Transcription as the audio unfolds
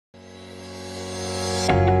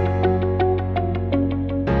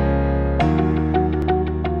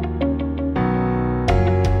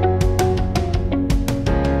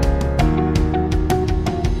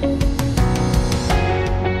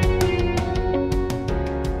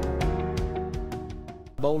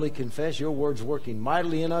Boldly confess your word's working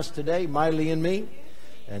mightily in us today, mightily in me,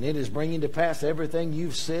 and it is bringing to pass everything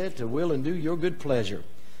you've said to will and do your good pleasure.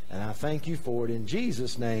 And I thank you for it in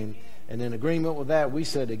Jesus' name. And in agreement with that, we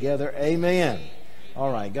said together, amen.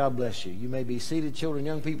 All right, God bless you. You may be seated, children,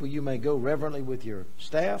 young people. You may go reverently with your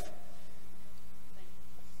staff.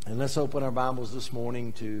 And let's open our Bibles this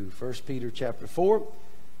morning to 1 Peter chapter 4,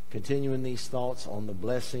 continuing these thoughts on the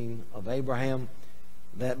blessing of Abraham.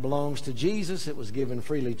 That belongs to Jesus. It was given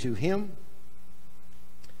freely to him.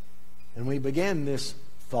 And we began this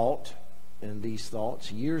thought and these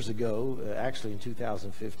thoughts years ago, actually in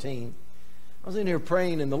 2015. I was in here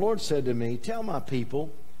praying, and the Lord said to me, tell my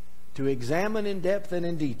people to examine in depth and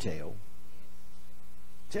in detail.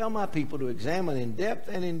 Tell my people to examine in depth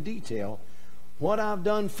and in detail what I've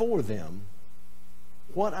done for them,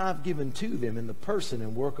 what I've given to them in the person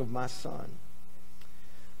and work of my Son.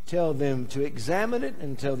 Tell them to examine it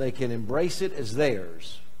until they can embrace it as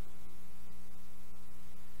theirs.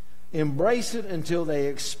 Embrace it until they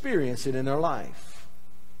experience it in their life.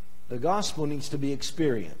 The gospel needs to be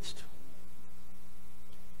experienced.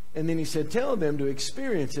 And then he said, tell them to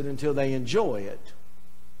experience it until they enjoy it.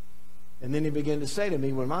 And then he began to say to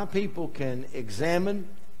me, when my people can examine,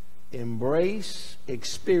 embrace,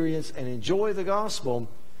 experience, and enjoy the gospel,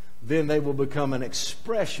 then they will become an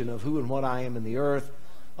expression of who and what I am in the earth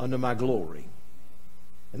under my glory.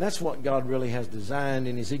 And that's what God really has designed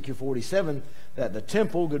in Ezekiel 47, that the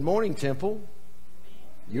temple, good morning temple,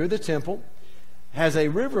 you're the temple, has a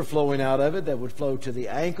river flowing out of it that would flow to the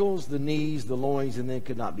ankles, the knees, the loins, and then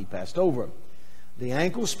could not be passed over. The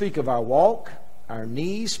ankles speak of our walk. Our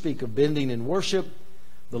knees speak of bending in worship.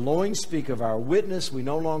 The loins speak of our witness. We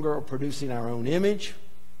no longer are producing our own image.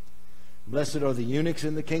 Blessed are the eunuchs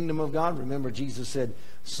in the kingdom of God. Remember, Jesus said,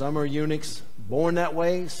 some are eunuchs born that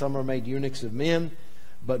way, some are made eunuchs of men,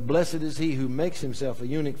 but blessed is he who makes himself a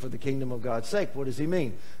eunuch for the kingdom of God's sake. What does he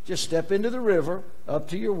mean? Just step into the river up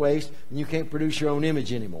to your waist and you can't produce your own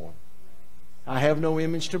image anymore. I have no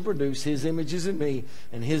image to produce. His image is in me,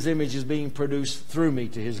 and his image is being produced through me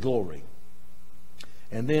to his glory.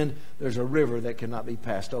 And then there's a river that cannot be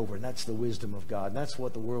passed over, and that's the wisdom of God. And that's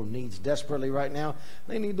what the world needs desperately right now.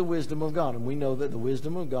 They need the wisdom of God, and we know that the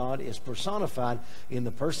wisdom of God is personified in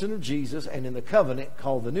the person of Jesus and in the covenant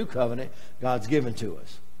called the New Covenant God's given to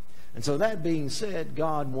us. And so that being said,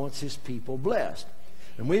 God wants his people blessed.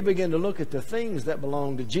 And we begin to look at the things that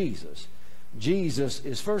belong to Jesus. Jesus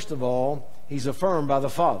is, first of all, he's affirmed by the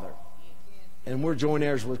Father. And we're joint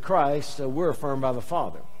heirs with Christ, so we're affirmed by the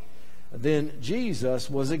Father. Then Jesus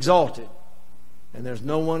was exalted. And there's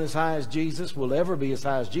no one as high as Jesus, will ever be as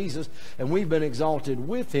high as Jesus. And we've been exalted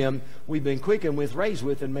with him. We've been quickened with, raised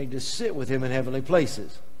with, and made to sit with him in heavenly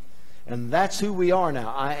places. And that's who we are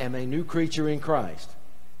now. I am a new creature in Christ.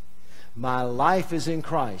 My life is in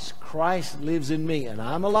Christ. Christ lives in me. And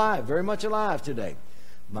I'm alive, very much alive today.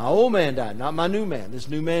 My old man died, not my new man. This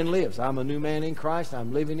new man lives. I'm a new man in Christ.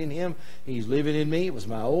 I'm living in him. He's living in me. It was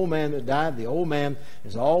my old man that died. The old man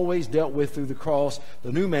is always dealt with through the cross.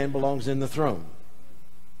 The new man belongs in the throne.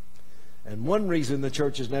 And one reason the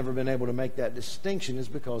church has never been able to make that distinction is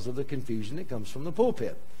because of the confusion that comes from the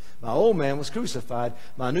pulpit. My old man was crucified.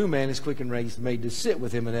 My new man is quick and raised, made to sit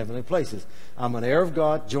with him in heavenly places. I'm an heir of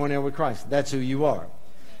God, joint heir with Christ. That's who you are.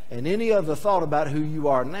 And any other thought about who you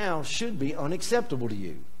are now should be unacceptable to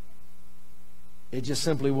you. It just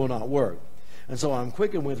simply will not work. And so I'm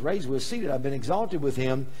quickened with, raised with, seated. I've been exalted with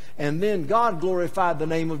him. And then God glorified the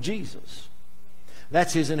name of Jesus.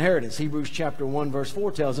 That's his inheritance. Hebrews chapter 1 verse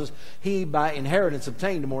 4 tells us, he by inheritance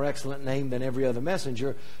obtained a more excellent name than every other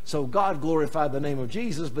messenger. So God glorified the name of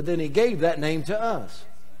Jesus, but then he gave that name to us.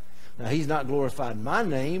 Now, he's not glorified my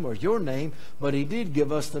name or your name, but he did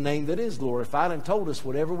give us the name that is glorified and told us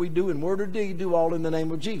whatever we do in word or deed, do all in the name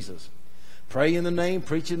of Jesus. Pray in the name,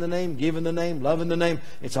 preach in the name, give in the name, love in the name.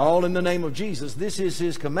 It's all in the name of Jesus. This is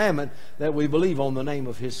his commandment, that we believe on the name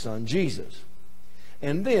of his Son, Jesus.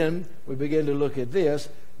 And then we begin to look at this,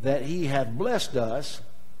 that he hath blessed us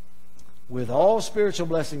with all spiritual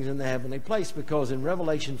blessings in the heavenly place, because in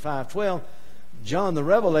Revelation 5:12, John the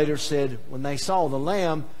Revelator said, when they saw the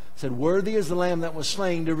Lamb, said, worthy is the Lamb that was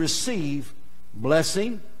slain to receive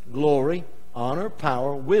blessing, glory, honor,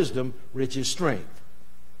 power, wisdom, riches, strength.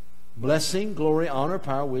 Blessing, glory, honor,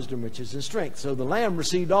 power, wisdom, riches, and strength. So the Lamb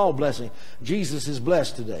received all blessing. Jesus is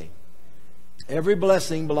blessed today. Every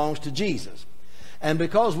blessing belongs to Jesus. And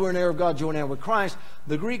because we're an heir of God, joint heir with Christ,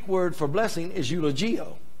 the Greek word for blessing is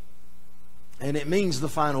eulogio. And it means the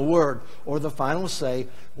final word or the final say.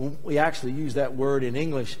 We actually use that word in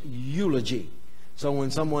English, eulogy. So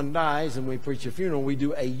when someone dies and we preach a funeral, we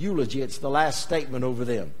do a eulogy. It's the last statement over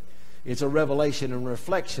them. It's a revelation and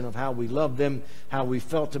reflection of how we love them, how we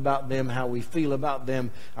felt about them, how we feel about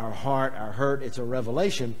them, our heart, our hurt. It's a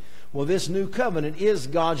revelation. Well, this new covenant is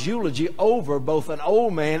God's eulogy over both an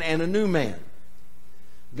old man and a new man.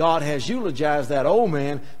 God has eulogized that old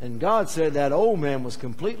man, and God said that old man was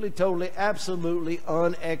completely, totally, absolutely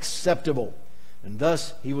unacceptable. And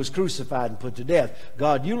thus, he was crucified and put to death.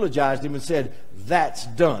 God eulogized him and said, that's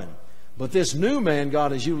done. But this new man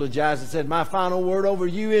God has eulogized and said, my final word over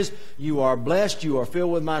you is, you are blessed, you are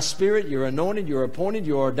filled with my Spirit, you're anointed, you're appointed,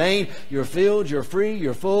 you're ordained, you're filled, you're free,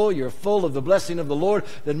 you're full of the blessing of the Lord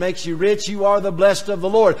that makes you rich. You are the blessed of the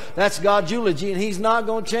Lord. That's God's eulogy, and He's not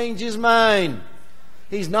going to change His mind.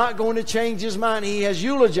 He's not going to change His mind. He has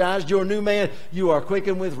eulogized your new man. You are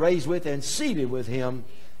quickened with, raised with, and seated with Him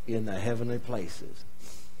in the heavenly places.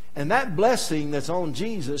 And that blessing that's on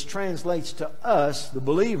Jesus translates to us, the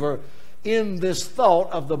believer, in this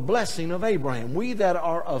thought of the blessing of Abraham. We that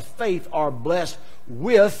are of faith are blessed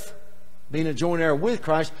with, being a joint heir with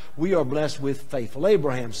Christ, we are blessed with faithful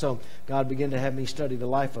Abraham. So God began to have me study the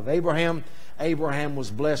life of Abraham. Abraham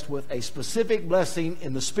was blessed with a specific blessing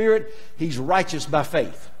in the Spirit. He's righteous by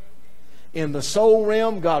faith. In the soul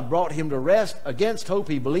realm, God brought him to rest against hope.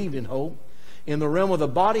 He believed in hope. In the realm of the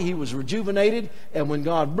body, he was rejuvenated. And when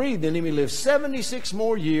God breathed in him, he lived 76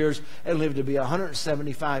 more years and lived to be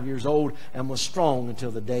 175 years old and was strong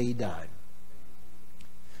until the day he died.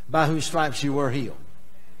 By whose stripes you were healed.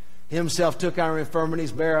 Himself took our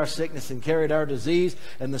infirmities, bare our sickness, and carried our disease.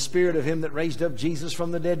 And the Spirit of Him that raised up Jesus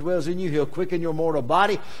from the dead dwells in you. He'll quicken your mortal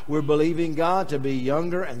body. We're believing God to be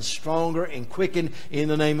younger and stronger and quickened in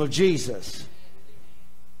the name of Jesus.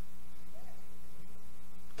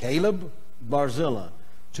 Caleb, Barzillai,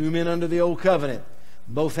 two men under the old covenant.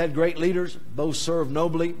 Both had great leaders. Both served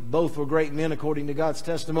nobly. Both were great men according to God's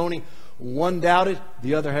testimony. One doubted.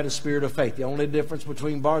 The other had a spirit of faith. The only difference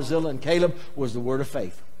between Barzillai and Caleb was the word of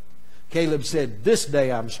faith. Caleb said, this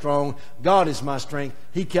day I'm strong. God is my strength.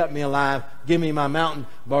 He kept me alive. Give me my mountain.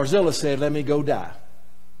 Barzillai said, let me go die.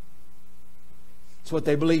 That's what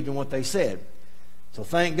they believed and what they said. So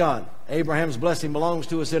thank God. Abraham's blessing belongs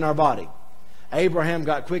to us in our body. Abraham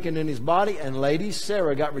got quickened in his body, and ladies,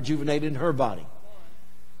 Sarah got rejuvenated in her body.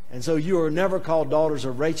 And so you are never called daughters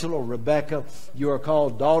of Rachel or Rebecca. You are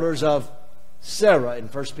called daughters of Sarah in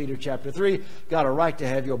 1 Peter chapter 3. Got a right to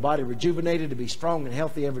have your body rejuvenated, to be strong and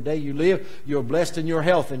healthy every day you live. You're blessed in your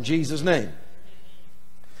health in Jesus' name.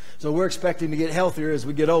 So we're expecting to get healthier as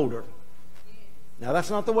we get older. Now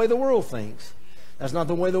that's not the way the world thinks. That's not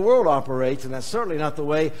the way the world operates, and that's certainly not the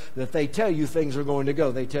way that they tell you things are going to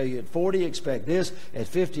go. They tell you at 40, expect this. At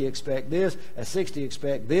 50, expect this. At 60,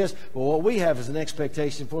 expect this. But what we have is an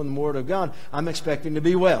expectation from the Word of God. I'm expecting to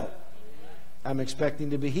be well. I'm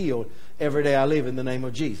expecting to be healed every day I live in the name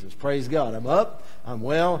of Jesus. Praise God. I'm up. I'm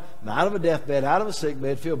well. I'm out of a deathbed, out of a sick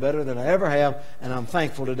bed, feel better than I ever have, and I'm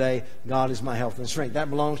thankful today. God is my health and strength.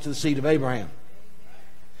 That belongs to the seed of Abraham.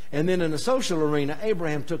 And then in the social arena,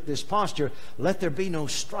 Abraham took this posture, let there be no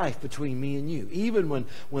strife between me and you. Even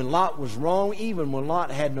when Lot was wrong, even when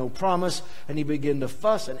Lot had no promise, and he began to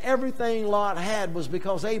fuss, and everything Lot had was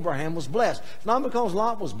because Abraham was blessed. It's not because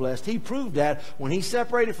Lot was blessed. He proved that when he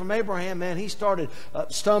separated from Abraham, man, he started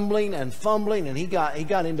stumbling and fumbling, and he got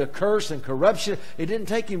into curse and corruption. It didn't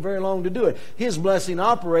take him very long to do it. His blessing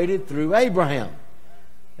operated through Abraham.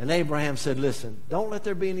 And Abraham said, listen, don't let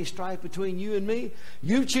there be any strife between you and me.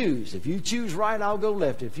 You choose. If you choose right, I'll go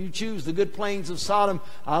left. If you choose the good plains of Sodom,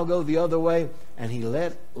 I'll go the other way. And he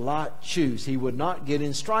let Lot choose. He would not get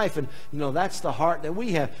in strife. And, that's the heart that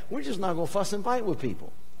we have. We're just not going to fuss and fight with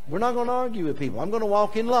people. We're not going to argue with people. I'm going to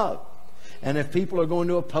walk in love. And if people are going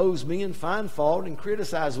to oppose me and find fault and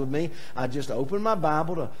criticize with me, I just open my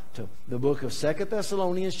Bible to the book of 2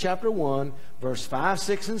 Thessalonians chapter 1, verse 5,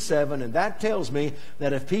 6, and 7. And that tells me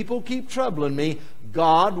that if people keep troubling me,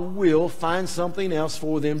 God will find something else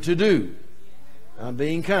for them to do. I'm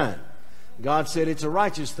being kind. God said it's a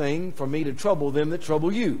righteous thing for me to trouble them that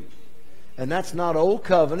trouble you. And that's not old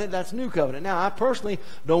covenant, that's new covenant. Now, I personally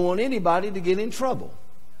don't want anybody to get in trouble.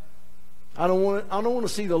 I don't want to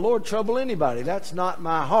see the Lord trouble anybody. That's not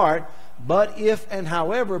my heart. But if and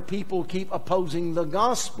however people keep opposing the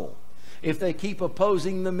gospel, if they keep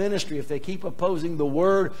opposing the ministry, if they keep opposing the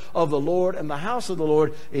word of the Lord and the house of the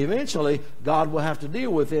Lord, eventually God will have to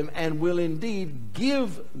deal with them and will indeed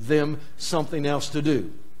give them something else to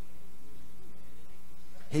do.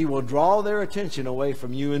 He will draw their attention away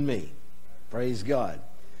from you and me. Praise God.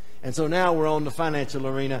 And so now we're on the financial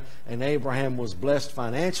arena, and Abraham was blessed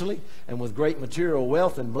financially, and with great material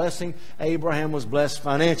wealth and blessing, Abraham was blessed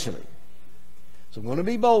financially. So I'm going to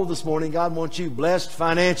be bold this morning. God wants you blessed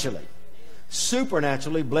financially,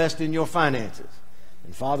 supernaturally blessed in your finances.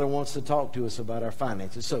 And Father wants to talk to us about our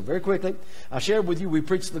finances. So very quickly, I shared with you, we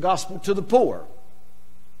preach the gospel to the poor.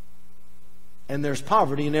 And there's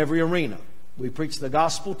poverty in every arena. We preach the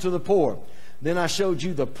gospel to the poor. Then I showed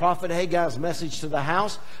you the prophet Haggai's message to the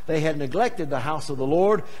house. They had neglected the house of the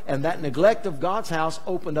Lord, and that neglect of God's house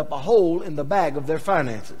opened up a hole in the bag of their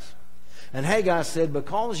finances. And Haggai said,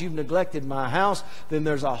 because you've neglected my house, then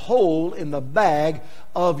there's a hole in the bag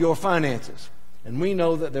of your finances. And we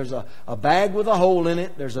know that there's a bag with a hole in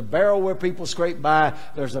it. There's a barrel where people scrape by.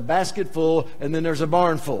 There's a basket full, and then there's a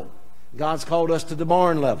barn full. God's called us to the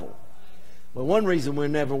barn level. But one reason we've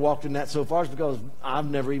never walked in that so far is because I've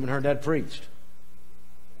never even heard that preached.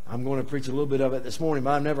 I'm going to preach a little bit of it this morning,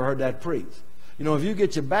 but I've never heard that preached. You know, if you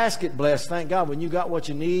get your basket blessed, thank God, when you got what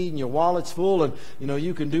you need and your wallet's full, and you know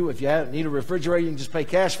you can do, if you need a refrigerator, you can just pay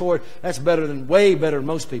cash for it. That's way better than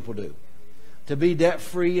most people do. To be debt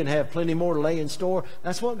free and have plenty more to lay in store,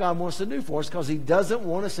 that's what God wants to do for us, because He doesn't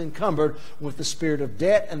want us encumbered with the spirit of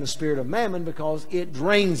debt and the spirit of mammon, because it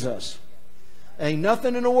drains us. Ain't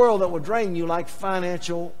nothing in the world that will drain you like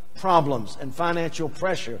financial problems and financial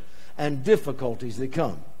pressure and difficulties that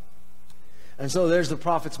come. And so there's the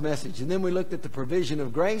prophet's message. And then we looked at the provision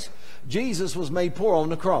of grace. Jesus was made poor on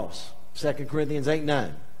the cross. 2 Corinthians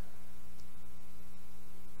 8:9.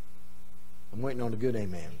 I'm waiting on a good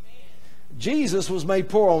amen. Jesus was made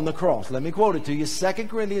poor on the cross. Let me quote it to you. 2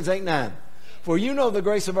 Corinthians 8:9. For you know the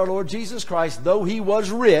grace of our Lord Jesus Christ, though He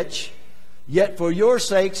was rich, yet for your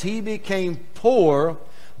sakes He became poor,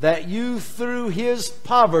 that you through His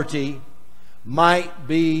poverty might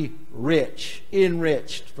be rich,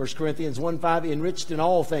 enriched. 1 Corinthians 1:5, enriched in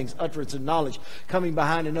all things, utterance and knowledge, coming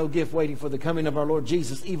behind and no gift, waiting for the coming of our Lord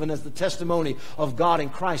Jesus, even as the testimony of God in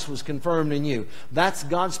Christ was confirmed in you. That's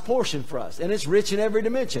God's portion for us. And it's rich in every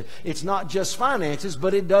dimension. It's not just finances,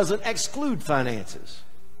 but it doesn't exclude finances.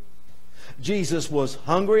 Jesus was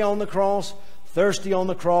hungry on the cross, thirsty on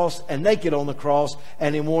the cross, and naked on the cross,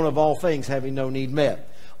 and in want of all things, having no need met.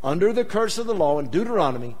 Under the curse of the law in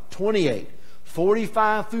Deuteronomy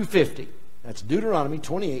 28:45 through 50. That's Deuteronomy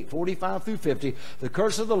 28:45 through 50. The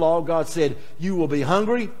curse of the law, God said, you will be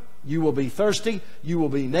hungry, you will be thirsty, you will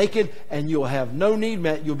be naked, and you will have no need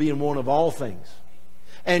met. You'll be in want of all things.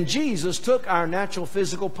 And Jesus took our natural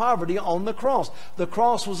physical poverty on the cross. The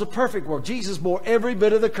cross was a perfect work. Jesus bore every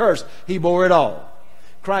bit of the curse. He bore it all.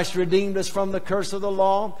 Christ redeemed us from the curse of the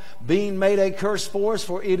law, being made a curse for us,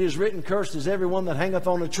 for it is written, cursed is everyone that hangeth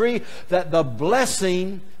on a tree, that the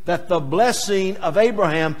blessing of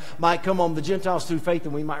Abraham might come on the Gentiles through faith,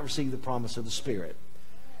 and we might receive the promise of the Spirit.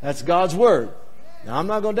 That's God's Word. Now, I'm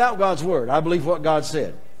not going to doubt God's Word. I believe what God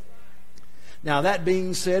said. Now, that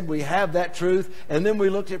being said, we have that truth, and then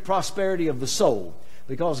we looked at prosperity of the soul,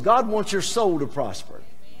 because God wants your soul to prosper.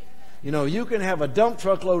 You know, you can have a dump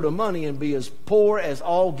truck load of money and be as poor as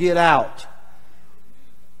all get out.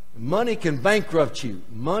 Money can bankrupt you.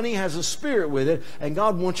 Money has a spirit with it, and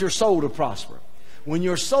God wants your soul to prosper. When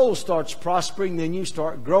your soul starts prospering, then you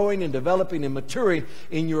start growing and developing and maturing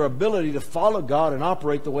in your ability to follow God and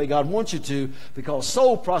operate the way God wants you to, because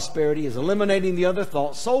soul prosperity is eliminating the other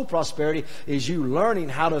thoughts. Soul prosperity is you learning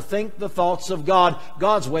how to think the thoughts of God,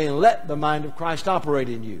 God's way, and let the mind of Christ operate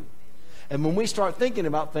in you. And when we start thinking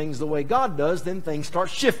about things the way God does, then things start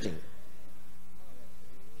shifting.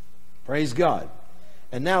 Praise God.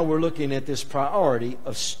 And now we're looking at this priority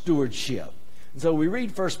of stewardship. And so we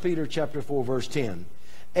read 1 Peter chapter 4, verse 10.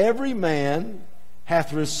 Every man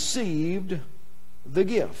hath received the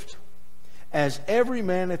gift. As every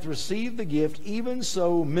man hath received the gift, even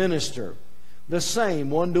so minister the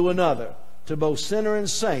same one to another, to both sinner and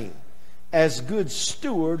saint, as good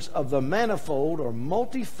stewards of the manifold or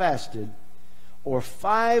multifaceted or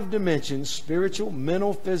 5 dimensions, spiritual,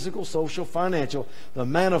 mental, physical, social, financial, the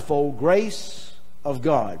manifold grace of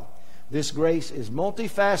God. This grace is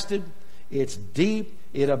multifaceted, it's deep,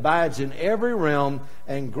 it abides in every realm,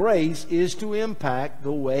 and grace is to impact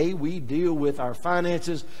the way we deal with our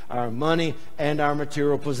finances, our money, and our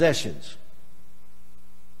material possessions.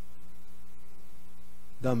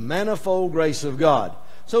 The manifold grace of God.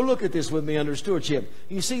 So look at this with me under stewardship.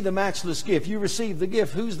 You see the matchless gift. You receive the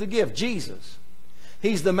gift. Who's the gift? Jesus.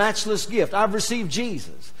 He's the matchless gift. I've received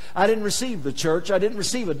Jesus. I didn't receive the church. I didn't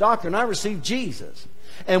receive a doctrine. I received Jesus.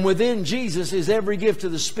 And within Jesus is every gift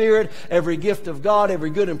of the Spirit, every gift of God, every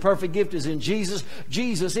good and perfect gift is in Jesus.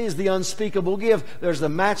 Jesus is the unspeakable gift. There's the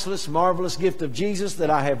matchless, marvelous gift of Jesus that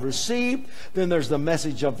I have received. Then there's the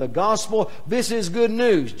message of the gospel. This is good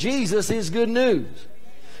news. Jesus is good news.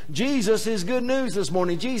 Jesus is good news this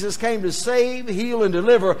morning. Jesus came to save, heal, and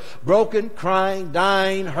deliver broken, crying,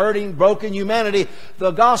 dying, hurting, broken humanity.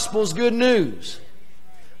 The gospel's good news.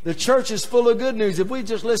 The church is full of good news. If we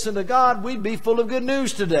just listen to God, we'd be full of good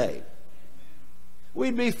news today.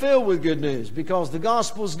 We'd be filled with good news because the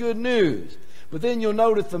gospel's good news. But then you'll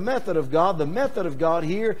notice the method of God. The method of God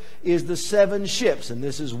here is the 7 ships. And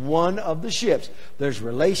this is one of the ships. There's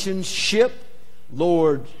relationship,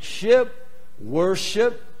 lordship,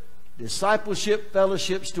 worship, discipleship,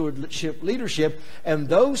 fellowship, stewardship, leadership. And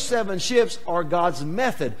those 7 ships are God's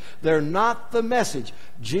method. They're not the message.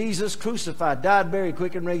 Jesus crucified, died, buried,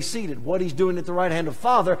 quickened, raised, seated. What He's doing at the right hand of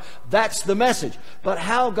Father, that's the message. But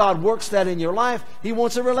how God works that in your life, He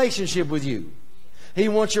wants a relationship with you. He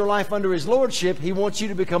wants your life under His lordship. He wants you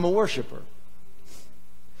to become a worshiper.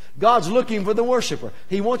 God's looking for the worshiper.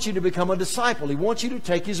 He wants you to become a disciple. He wants you to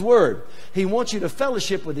take His word. He wants you to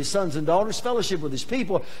fellowship with His sons and daughters, fellowship with His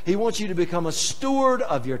people. He wants you to become a steward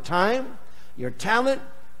of your time, your talent,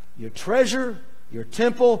 your treasure, your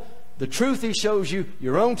temple, the truth He shows you,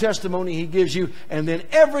 your own testimony He gives you, and then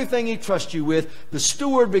everything He trusts you with. The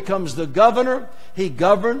steward becomes the governor. He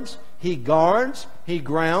governs, He guards, He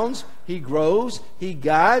grounds, He grows, He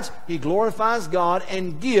guides, He glorifies God,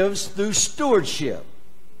 and gives through stewardship.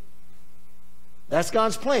 That's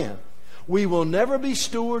God's plan. We will never be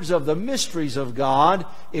stewards of the mysteries of God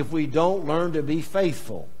if we don't learn to be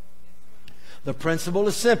faithful. The principle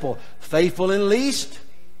is simple. Faithful in least,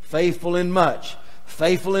 faithful in much.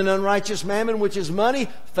 Faithful in unrighteous mammon, which is money.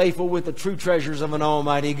 Faithful with the true treasures of an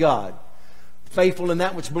almighty God. Faithful in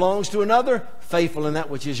that which belongs to another. Faithful in that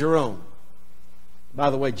which is your own. By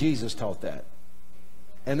the way, Jesus taught that.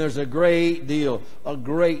 And there's a great deal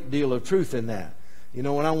of truth in that. You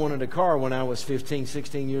know, when I wanted a car when I was 15,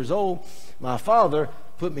 16 years old, my father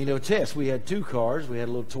put me to a test. We had 2 cars. We had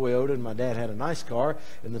a little Toyota, and my dad had a nice car.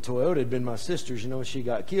 And the Toyota had been my sister's. You know, she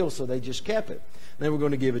got killed, so they just kept it. They were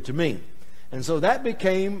going to give it to me. And so that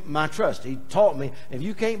became my trust. He taught me, if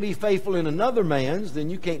you can't be faithful in another man's, then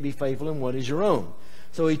you can't be faithful in what is your own.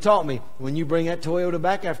 So he taught me, when you bring that Toyota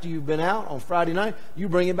back after you've been out on Friday night, you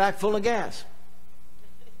bring it back full of gas.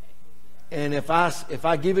 And if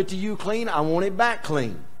I give it to you clean, I want it back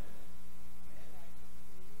clean.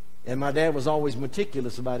 And my dad was always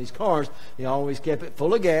meticulous about his cars. He always kept it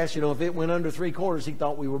full of gas. You know, if it went under 3/4, he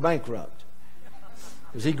thought we were bankrupt.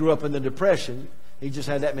 Because he grew up in the Depression. He just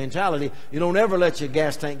had that mentality. You don't ever let your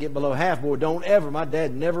gas tank get below half, boy. Don't ever. My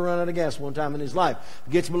dad never run out of gas one time in his life. If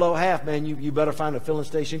it gets below half, man, you better find a filling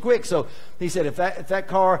station quick. So he said, if that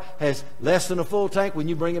car has less than a full tank, when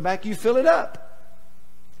you bring it back, you fill it up.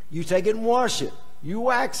 You take it and wash it. You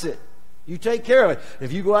wax it. You take care of it.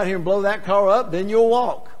 If you go out here and blow that car up, then you'll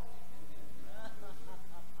walk.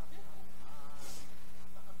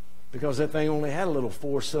 Because that thing only had a little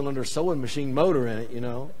 4-cylinder sewing machine motor in it, you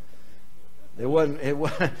know. It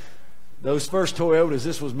wasn't those first Toyotas,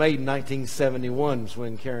 this was made in 1971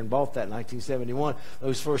 when Karen bought that in 1971.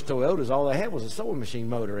 Those first Toyotas, all they had was a sewing machine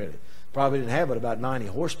motor in it. Probably didn't have but about 90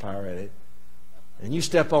 horsepower in it. And you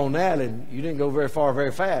step on that and you didn't go very far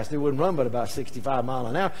very fast. It wouldn't run but about 65 miles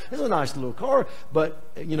an hour. It's a nice little car, but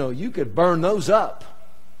you know, you could burn those up.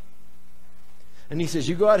 And he says,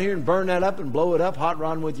 you go out here and burn that up and blow it up, hot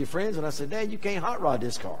rodding with your friends. And I said, Dad, you can't hot rod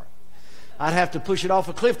this car. I'd have to push it off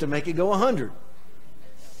a cliff to make it go 100.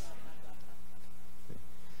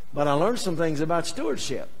 But I learned some things about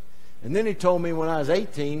stewardship. And then he told me when I was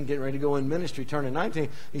 18, getting ready to go in ministry, turning 19,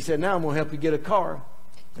 he said, now I'm going to help you get a car.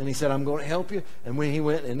 And he said, I'm going to help you. And when he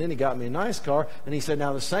went, and then he got me a nice car. And he said,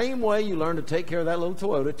 now the same way you learn to take care of that little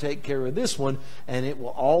Toyota, take care of this one, and it will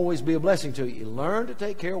always be a blessing to you. You learn to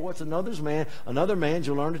take care of what's another man's,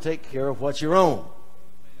 you'll learn to take care of what's your own.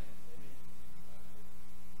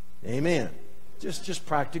 Amen. Just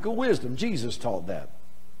practical wisdom. Jesus taught that.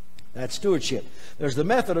 That's stewardship. There's the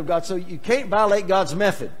method of God. So you can't violate God's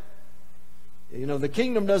method. You know, the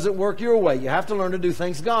kingdom doesn't work your way. You have to learn to do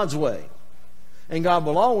things God's way. And God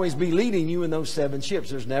will always be leading you in those 7 ships.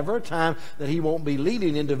 There's never a time that He won't be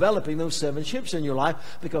leading and developing those 7 ships in your life,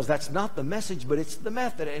 because that's not the message, but it's the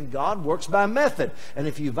method. And God works by method. And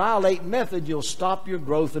if you violate method, you'll stop your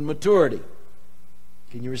growth and maturity.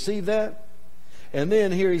 Can you receive that? And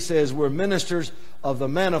then here he says, we're ministers of the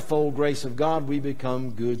manifold grace of God. We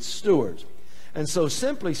become good stewards. And so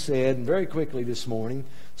simply said, and very quickly this morning,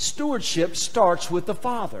 stewardship starts with the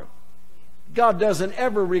Father. God doesn't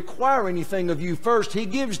ever require anything of you first. He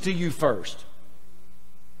gives to you first.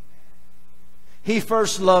 He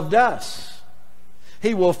first loved us.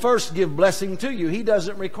 He will first give blessing to you. He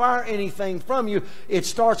doesn't require anything from you. It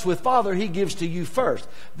starts with Father. He gives to you first.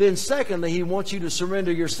 Then secondly, He wants you to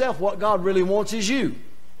surrender yourself. What God really wants is you.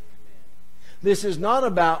 This is not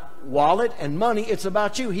about wallet and money. It's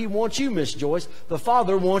about you. He wants you, Miss Joyce. The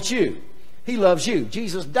Father wants you. He loves you.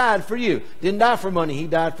 Jesus died for you. Didn't die for money. He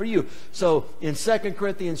died for you. So in 2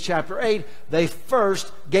 Corinthians chapter 8, they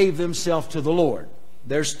first gave themselves to the Lord.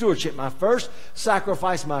 Their stewardship. My first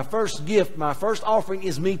sacrifice, my first gift, my first offering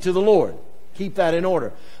is me to the Lord. Keep that in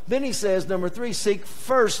order. Then he says, number 3, seek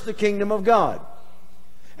first the kingdom of God.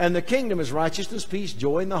 And the kingdom is righteousness, peace,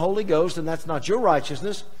 joy in the Holy Ghost. And that's not your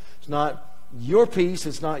righteousness. It's not your peace.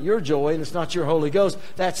 It's not your joy. And it's not your Holy Ghost.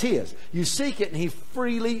 That's His. You seek it and He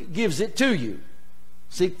freely gives it to you.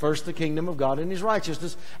 Seek first the kingdom of God and His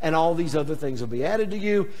righteousness, and all these other things will be added to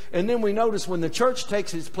you. And then we notice when the church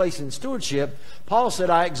takes its place in stewardship, Paul said,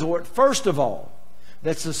 I exhort first of all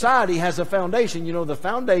that society has a foundation. You know, the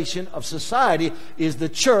foundation of society is the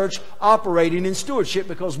church operating in stewardship,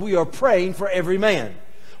 because we are praying for every man.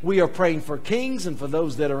 We are praying for kings and for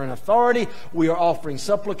those that are in authority. We are offering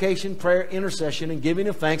supplication, prayer, intercession, and giving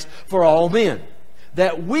of thanks for all men,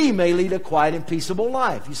 that we may lead a quiet and peaceable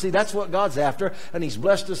life. You see, that's what God's after, and He's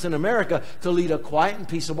blessed us in America to lead a quiet and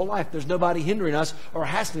peaceable life. There's nobody hindering us or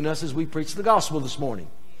hassling us as we preach the gospel this morning.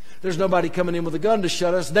 There's nobody coming in with a gun to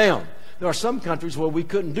shut us down. There are some countries where we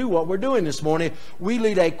couldn't do what we're doing this morning. We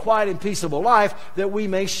lead a quiet and peaceable life that we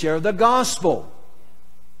may share the gospel.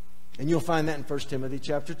 And you'll find that in 1 Timothy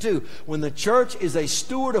chapter 2. When the church is a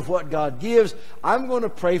steward of what God gives, I'm going to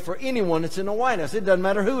pray for anyone that's in the White House. It doesn't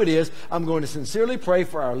matter who it is. I'm going to sincerely pray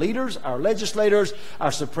for our leaders, our legislators,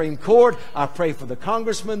 our Supreme Court. I pray for the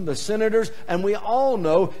congressmen, the senators. And we all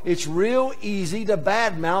know it's real easy to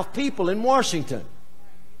badmouth people in Washington.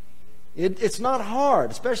 It's not hard,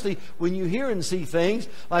 especially when you hear and see things.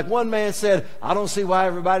 Like one man said, I don't see why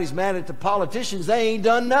everybody's mad at the politicians. They ain't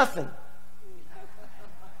done nothing.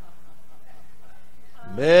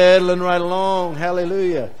 Meddling right along.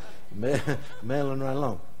 Hallelujah. Meddling right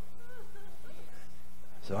along.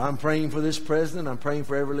 So I'm praying for this president. I'm praying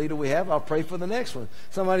for every leader we have. I'll pray for the next one.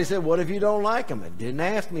 Somebody said, what if you don't like him? It didn't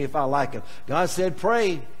ask me if I like him. God said,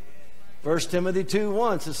 pray. 1 Timothy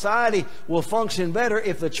 2:1. Society will function better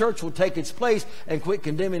if the church will take its place and quit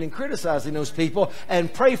condemning and criticizing those people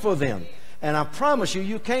and pray for them. And I promise you,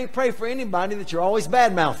 you can't pray for anybody that you're always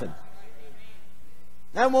bad-mouthing.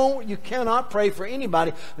 You cannot pray for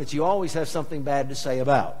anybody that you always have something bad to say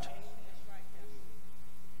about.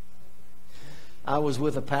 I was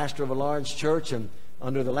with a pastor of a large church, and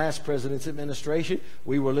under the last president's administration,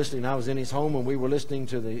 we were listening. I was in his home, and we were listening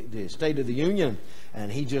to the State of the Union,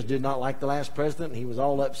 and he just did not like the last president, and he was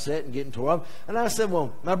all upset and getting tore up. And I said,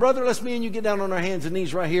 well, my brother, let's me and you get down on our hands and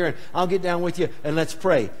knees right here, and I'll get down with you, and let's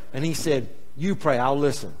pray. And he said, you pray, I'll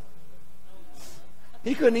listen.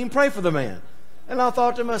 He couldn't even pray for the man. And I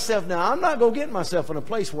thought to myself, now, I'm not going to get myself in a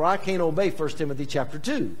place where I can't obey 1 Timothy chapter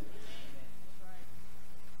 2.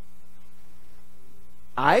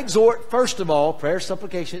 I exhort, first of all, prayer,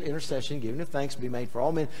 supplication, intercession, giving of thanks be made for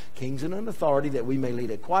all men, kings and in authority, that we may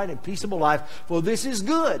lead a quiet and peaceable life, for this is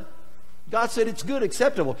good. God said it's good,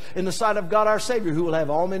 acceptable in the sight of God our Savior, who will have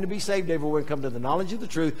all men to be saved everywhere and come to the knowledge of the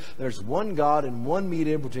truth. There's one God and one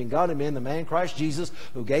mediator between God and men, the man Christ Jesus,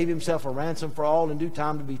 who gave himself a ransom for all in due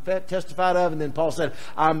time to be testified of. And then Paul said,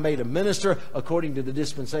 I'm made a minister according to the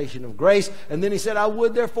dispensation of grace. And then he said, I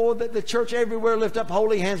would therefore that the church everywhere lift up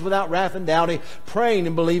holy hands without wrath and doubting, praying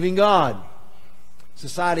and believing God.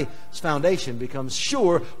 Society's foundation becomes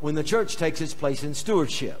sure when the church takes its place in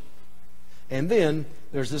stewardship. And then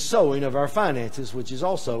there's the sowing of our finances, which is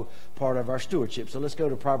also part of our stewardship. So let's go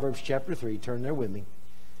to Proverbs chapter 3. Turn there with me.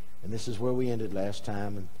 And this is where we ended last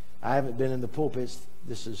time. And I haven't been in the pulpit.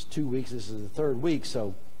 This is 2 weeks. This is the third week.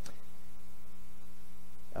 So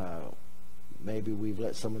maybe we've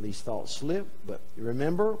let some of these thoughts slip. But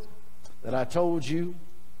remember that I told you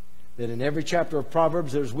that in every chapter of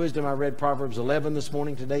Proverbs there's wisdom. I read Proverbs 11 this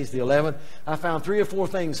morning. Today's the 11th. I found 3 or 4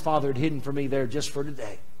 things Father had hidden for me there just for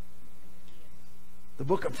today. The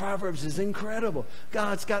book of Proverbs is incredible.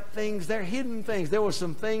 God's got things there, hidden things. There were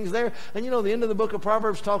some things there. And you know, the end of the book of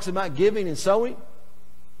Proverbs talks about giving and sowing.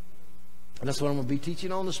 And that's what I'm going to be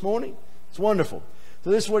teaching on this morning. It's wonderful. So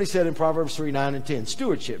this is what he said in Proverbs 3, 9, and 10.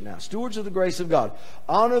 Stewardship now. Stewards of the grace of God.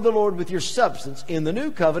 Honor the Lord with your substance. In the new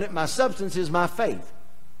covenant, my substance is my faith.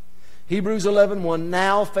 Hebrews 11, 1.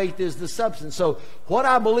 Now faith is the substance. So what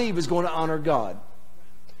I believe is going to honor God.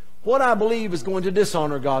 What I believe is going to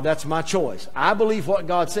dishonor God, that's my choice. I believe what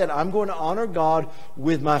God said. I'm going to honor God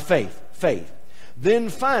with my faith. Faith. Then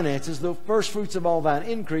finances, the first fruits of all thine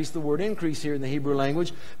increase. The word increase here in the Hebrew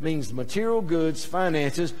language means material goods,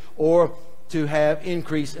 finances, or to have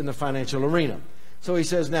increase in the financial arena. So he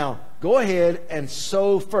says, now, go ahead and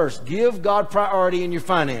sow first. Give God priority in your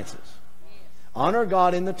finances. Honor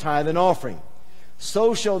God in the tithe and offering.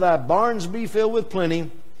 So shall thy barns be filled with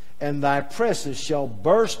plenty, and thy presses shall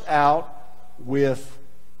burst out with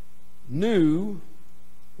new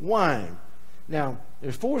wine. Now,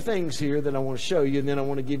 there's 4 things here that I want to show you, and then I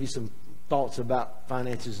want to give you some thoughts about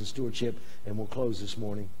finances and stewardship, and we'll close this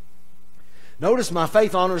morning. Notice my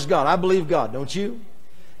faith honors God. I believe God, don't you?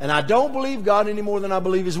 And I don't believe God any more than I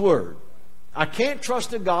believe His Word. I can't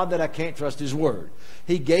trust a God that I can't trust His Word.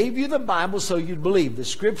 He gave you the Bible so you'd believe. The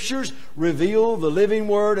Scriptures reveal the living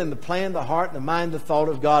Word and the plan, the heart, the mind, the thought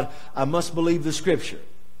of God. I must believe the Scripture.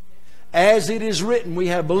 As it is written, we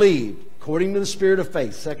have believed, according to the Spirit of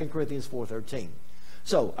faith. 2 Corinthians 4:13.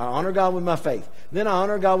 So, I honor God with my faith. Then I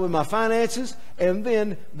honor God with my finances. And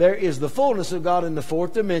then there is the fullness of God in the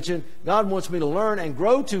 4th dimension. God wants me to learn and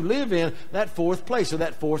grow to live in that 4th place, or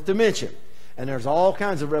that 4th dimension. And there's all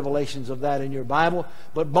kinds of revelations of that in your Bible.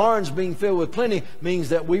 But barns being filled with plenty means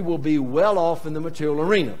that we will be well off in the material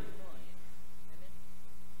arena.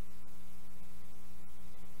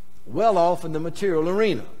 Well off in the material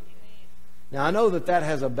arena. Now, I know that that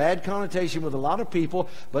has a bad connotation with a lot of people,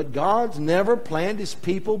 but God's never planned His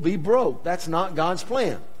people be broke. That's not God's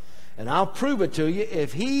plan. And I'll prove it to you.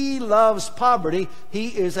 If He loves poverty, He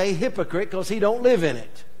is a hypocrite because He don't live in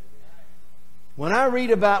it. When I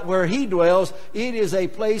read about where He dwells, it is a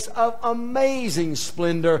place of amazing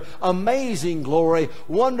splendor, amazing glory,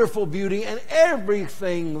 wonderful beauty, and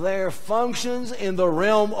everything there functions in the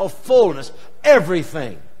realm of fullness.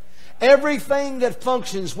 Everything. Everything that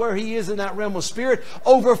functions where He is in that realm of spirit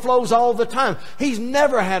overflows all the time. He's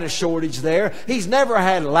never had a shortage there. He's never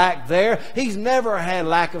had lack there. He's never had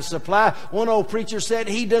lack of supply. One old preacher said,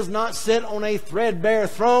 He does not sit on a threadbare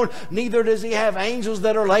throne, neither does He have angels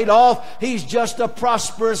that are laid off. He's just a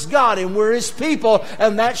prosperous God, and we're His people,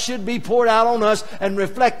 and that should be poured out on us and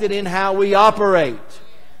reflected in how we operate.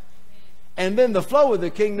 And then the flow of the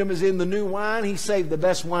kingdom is in the new wine. He saved the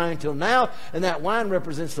best wine till now. And that wine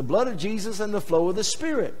represents the blood of Jesus and the flow of the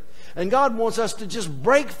Spirit. And God wants us to just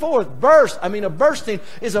break forth. Burst. I mean, a bursting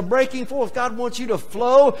is a breaking forth. God wants you to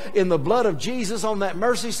flow in the blood of Jesus on that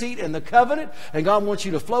mercy seat and the covenant. And God wants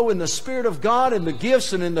you to flow in the Spirit of God and the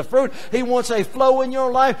gifts and in the fruit. He wants a flow in your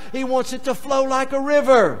life. He wants it to flow like a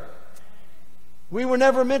river. We were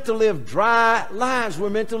never meant to live dry lives. We're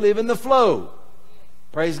meant to live in the flow.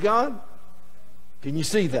 Praise God. Can you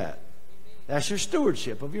see that? That's your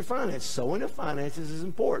stewardship of your finances. Sowing of finances is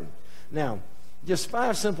important. Now, just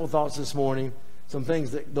 5 simple thoughts this morning. Some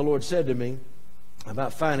things that the Lord said to me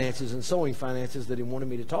about finances and sowing finances that He wanted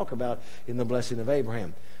me to talk about in the blessing of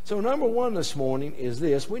Abraham. So number 1 this morning is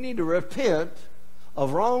this. We need to repent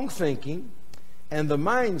of wrong thinking and the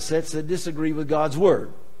mindsets that disagree with God's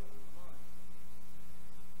Word.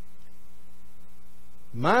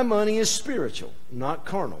 My money is spiritual, not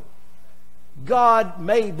carnal. God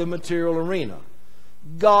made the material arena.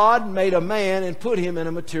 God made a man and put him in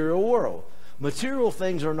a material world. Material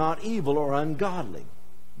things are not evil or ungodly.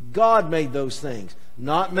 God made those things,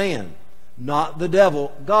 not man, not the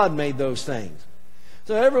devil. God made those things.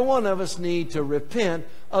 So every one of us need to repent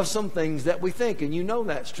of some things that we think. And you know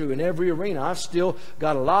that's true in every arena. I've still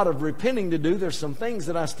got a lot of repenting to do. There's some things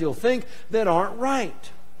that I still think that aren't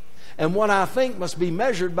right. And what I think must be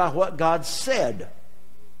measured by what God said.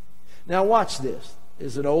 Now watch this.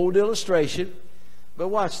 It's an old illustration, but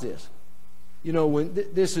watch this. You know, when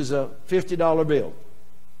this is a $50 bill.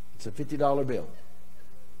 It's a $50 bill.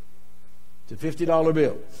 It's a $50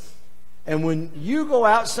 bill. And when you go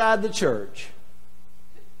outside the church,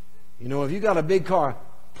 you know, if you got a big car,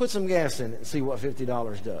 put some gas in it and see what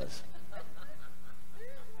 $50 does.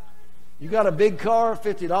 You got a big car,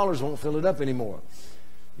 $50 won't fill it up anymore.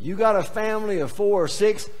 You got a family of 4 or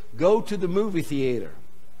 6, go to the movie theater.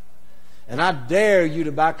 And I dare you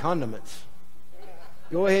to buy condiments.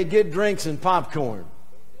 Go ahead, get drinks and popcorn.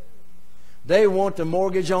 They want to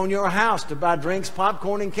mortgage on your house to buy drinks,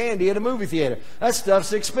 popcorn, and candy at a movie theater. That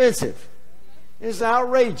stuff's expensive. It's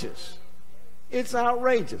outrageous. It's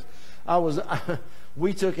outrageous.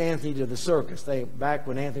 We took Anthony to the circus. Back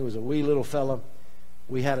when Anthony was a wee little fella,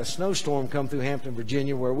 we had a snowstorm come through Hampton,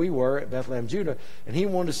 Virginia, where we were at Bethlehem, Judah, and he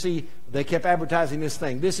wanted to see, they kept advertising this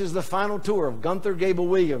thing. This is the final tour of Gunther Gable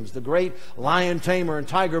Williams, the great lion tamer and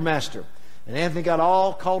tiger master. And Anthony got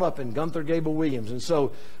all caught up in Gunther Gable Williams, and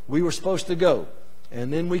so we were supposed to go.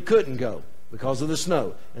 And then we couldn't go because of the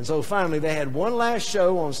snow. And so finally they had one last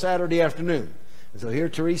show on Saturday afternoon. And so here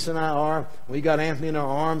Teresa and I are. We got Anthony in our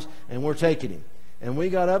arms, and we're taking him. And we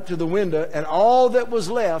got up to the window, and all that was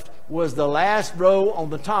left was the last row on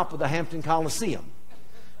the top of the Hampton Coliseum.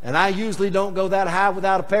 And I usually don't go that high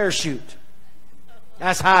without a parachute.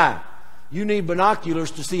 That's high. You need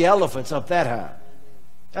binoculars to see elephants up that high.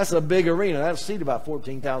 That's a big arena. That'll seat about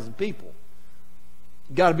 14,000 people.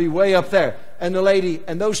 You got to be way up there. And the lady,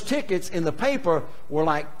 and those tickets in the paper were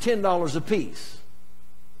like $10 a piece.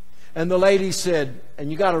 And the lady said,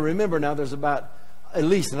 and you got to remember now, there's about at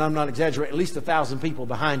least, and I'm not exaggerating, at least 1,000 people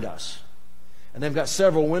behind us. And they've got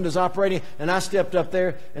several windows operating. And I stepped up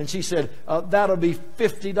there, and she said, that'll be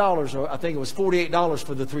 $50, or I think it was $48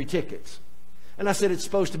 for the 3 tickets. And I said, it's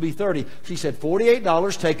supposed to be $30. She said,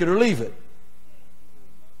 $48, take it or leave it.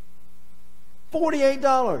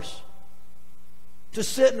 $48 to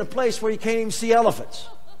sit in a place where you can't even see elephants.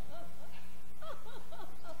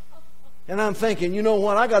 And I'm thinking, you know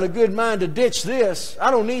what? I got a good mind to ditch this. I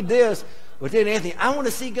don't need this. But then Anthony, I want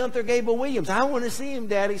to see Gunther Gable Williams. I want to see him,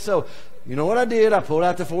 Daddy. So you know what I did? I pulled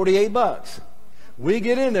out the $48. We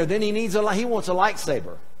get in there. Then he wants a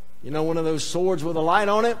lightsaber. You know, one of those swords with a light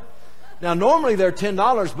on it. Now, normally they're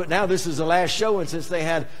 $10, but now this is the last show, and since they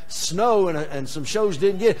had snow and some shows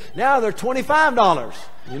didn't get, now they're $25.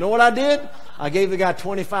 You know what I did? I gave the guy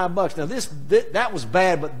 $25. Now, that was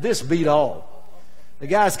bad, but this beat all. The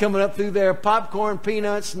guy's coming up through there, popcorn,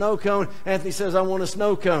 peanuts, snow cone. Anthony says, I want a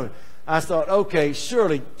snow cone. I thought, okay,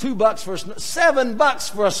 surely $2 for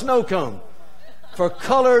 $7 for a snow cone for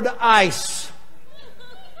colored ice.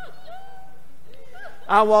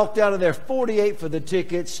 I walked out of there, $48 for the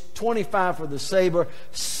tickets, $25 for the saber,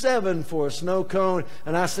 $7 for a snow cone,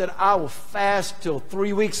 and I said, I will fast till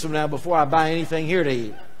 3 weeks from now before I buy anything here to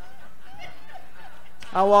eat.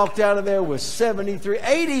 I walked out of there with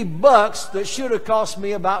 $80 that should have cost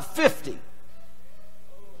me about $50.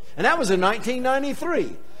 And that was in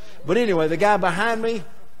 1993. But anyway, the guy behind me,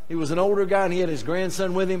 he was an older guy, and he had his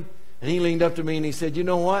grandson with him, and he leaned up to me and he said, you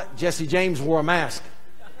know what? Jesse James wore a mask.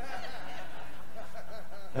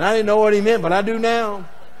 And I didn't know what he meant, but I do now.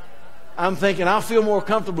 I'm thinking, I'll feel more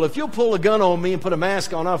comfortable. If you'll pull a gun on me and put a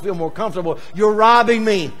mask on, I'll feel more comfortable. You're robbing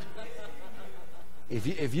me.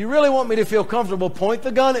 If you really want me to feel comfortable, point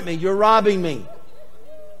the gun at me. You're robbing me.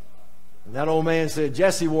 And that old man said,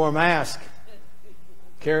 Jesse wore a mask.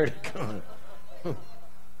 Carried a gun.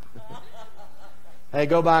 Hey,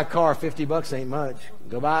 go buy a car, $50 ain't much.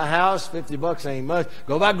 Go buy a house, $50 ain't much.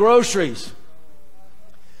 Go buy groceries.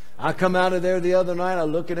 I come out of there the other night,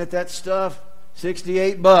 I'm looking at that stuff,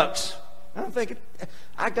 $68. I'm thinking,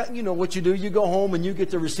 you know what you do, you go home and you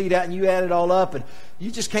get the receipt out and you add it all up, and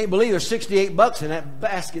you just can't believe there's $68 in that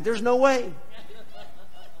basket. There's no way.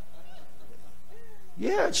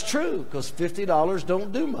 Yeah, it's true, because $50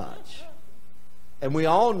 don't do much. And we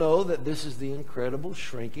all know that this is the incredible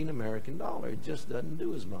shrinking American dollar. It just doesn't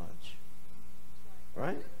do as much.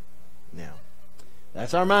 Right? Now,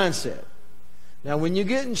 that's our mindset. Now, when you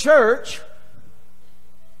get in church,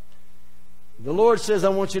 the Lord says, I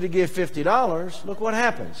want you to give $50. Look what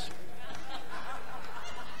happens.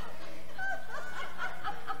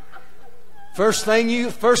 First thing you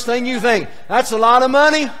think, that's a lot of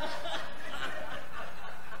money.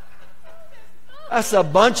 That's a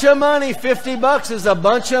bunch of money. $50 is a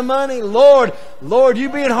bunch of money. Lord, you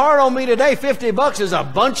being hard on me today. $50 is a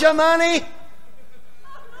bunch of money.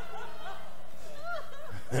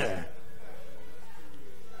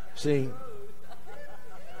 See,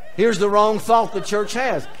 here's the wrong thought the church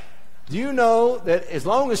has. Do you know that as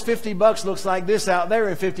long as $50 looks like this out there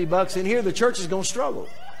and $50 in here, the church is going to struggle?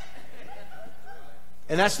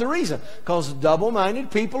 And that's the reason. Because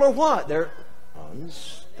double-minded people are what? They're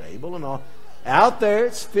unstable and all. Out there,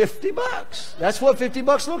 it's $50. That's what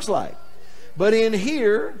 $50 looks like. But in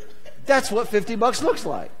here, that's what $50 looks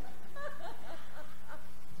like.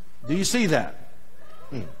 Do you see that?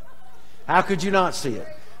 How could you not see it?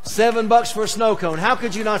 $7 for a snow cone. How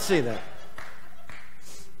could you not see that?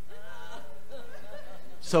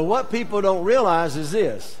 So what people don't realize is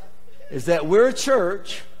this, is that we're a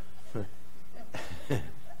church.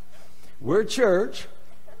 We're a church.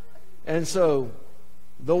 And so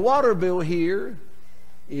the water bill here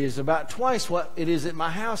is about twice what it is at my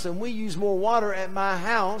house. And we use more water at my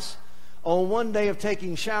house on one day of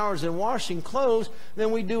taking showers and washing clothes than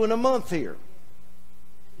we do in a month here.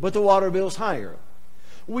 But the water bill's higher.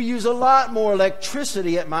 We use a lot more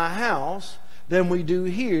electricity at my house than we do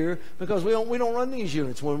here, because we don't run these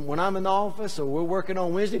units. When I'm in the office or we're working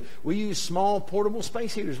on Wednesday, we use small portable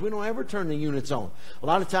space heaters. We don't ever turn the units on. A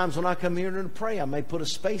lot of times when I come here to pray, I may put a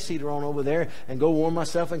space heater on over there and go warm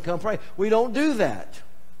myself and come pray. We don't do that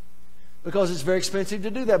because it's very expensive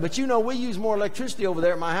to do that. But you know, we use more electricity over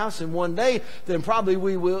there at my house in one day than probably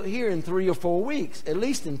we will here in 3 or 4 weeks, at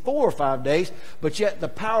least in 4 or 5 days. But yet the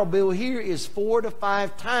power bill here is 4 to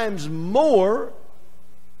 5 times more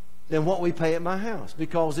than what we pay at my house,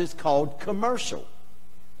 because it's called commercial.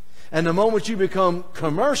 And the moment you become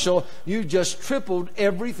commercial, you just tripled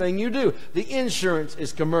everything you do. The insurance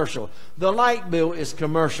is commercial. The light bill is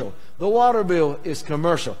commercial. The water bill is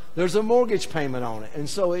commercial. There's a mortgage payment on it. And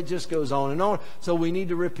so it just goes on and on. So we need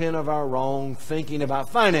to repent of our wrong thinking about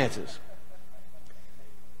finances.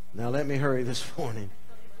 Now let me hurry this morning.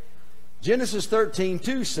 Genesis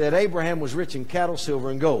 13:2 said Abraham was rich in cattle, silver,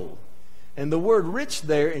 and gold. And the word rich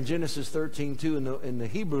there in Genesis 13:2 in the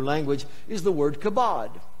Hebrew language is the word kabod.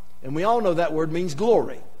 And we all know that word means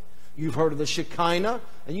glory. You've heard of the Shekinah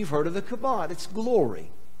and you've heard of the kabod. It's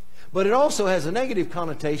glory. But it also has a negative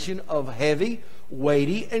connotation of heavy,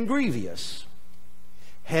 weighty, and grievous.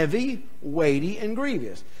 Heavy, weighty, and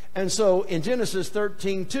grievous. And so in Genesis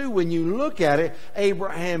 13:2, when you look at it,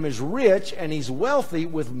 Abraham is rich and he's wealthy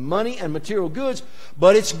with money and material goods,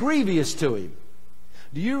 but it's grievous to him.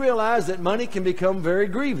 Do you realize that money can become very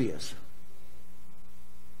grievous?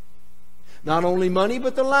 Not only money,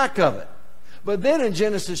 but the lack of it. But then in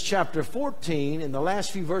Genesis chapter 14, in the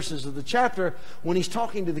last few verses of the chapter, when he's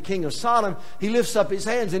talking to the king of Sodom, he lifts up his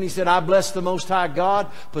hands and he said, I bless the Most High God,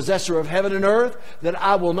 possessor of heaven and earth, that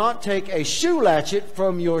I will not take a shoe latchet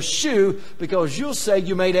from your shoe, because you'll say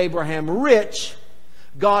you made Abraham rich.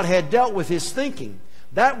 God had dealt with his thinking.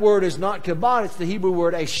 That word is not kabod, it's the Hebrew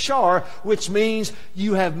word ashar, which means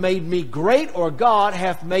you have made me great, or God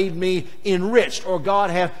hath made me enriched, or God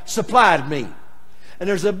hath supplied me. And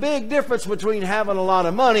there's a big difference between having a lot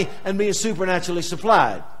of money and being supernaturally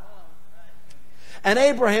supplied. And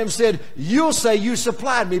Abraham said, you'll say you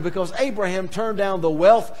supplied me, because Abraham turned down the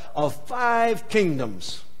wealth of 5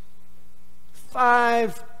 kingdoms.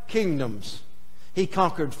 5 kingdoms. He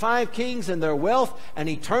conquered 5 kings and their wealth, and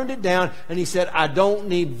he turned it down, and he said, I don't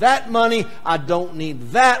need that money. I don't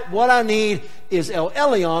need that. What I need is El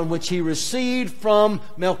Elyon, which he received from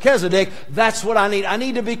Melchizedek. That's what I need. I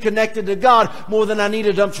need to be connected to God more than I need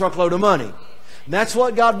a dump truckload of money. And that's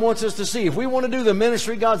what God wants us to see. If we want to do the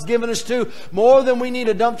ministry God's given us to, more than we need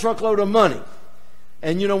a dump truckload of money.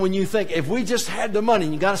 And you know, when you think, if we just had the money,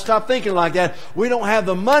 you got to stop thinking like that. We don't have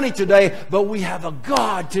the money today, but we have a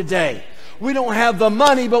God today. We don't have the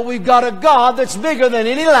money, but we've got a God that's bigger than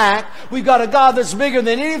any lack. We've got a God that's bigger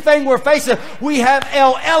than anything we're facing. We have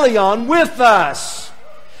El Elyon with us.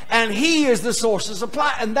 And He is the source of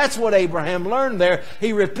supply. And that's what Abraham learned there.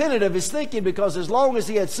 He repented of his thinking, because as long as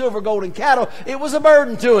he had silver, gold, and cattle, it was a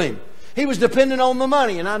burden to him. He was dependent on the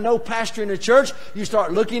money. And I know pastoring a church, you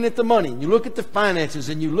start looking at the money, and you look at the finances,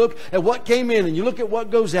 and you look at what came in, and you look at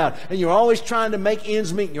what goes out, and you're always trying to make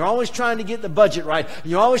ends meet, and you're always trying to get the budget right,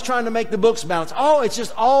 and you're always trying to make the books balance. Oh, it's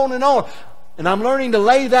just on and on. And I'm learning to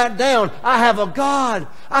lay that down. I have a God.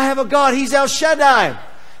 I have a God. He's El Shaddai.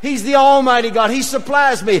 He's the Almighty God. He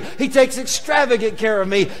supplies me. He takes extravagant care of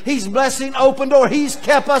me. He's blessing open door. He's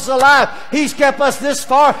kept us alive. He's kept us this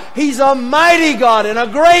far. He's a mighty God and a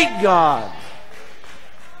great God.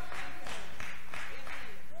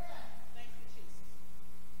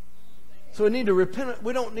 So we need to repent.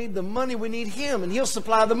 We don't need the money. We need Him, and He'll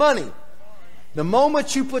supply the money. The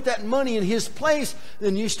moment you put that money in His place,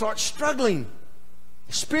 then you start struggling.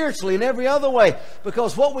 Spiritually and every other way,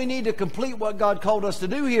 because what we need to complete what God called us to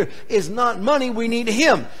do here is not money. We need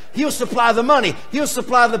Him. He'll supply the money. He'll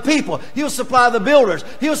supply the people. He'll supply the builders.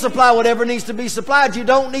 He'll supply whatever needs to be supplied. You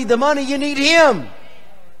don't need the money. You need Him.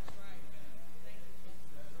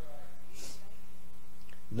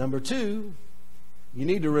 Number 2, you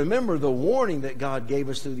need to remember the warning that God gave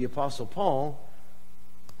us through the Apostle Paul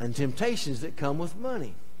and temptations that come with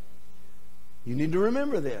money. You need to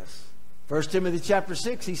remember this. 1 Timothy chapter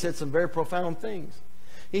 6, he said some very profound things.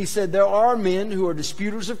 He said, there are men who are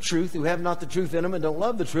disputers of truth, who have not the truth in them and don't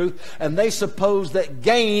love the truth, and they suppose that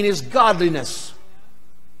gain is godliness.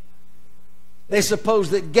 They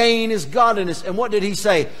suppose that gain is godliness. And what did he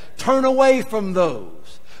say? Turn away from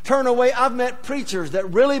those. Turn away. I've met preachers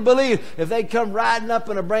that really believe if they come riding up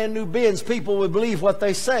in a brand new Benz, people would believe what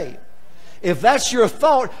they say. If that's your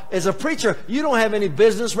thought as a preacher, you don't have any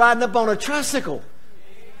business riding up on a tricycle.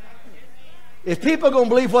 If people are going to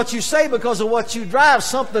believe what you say because of what you drive,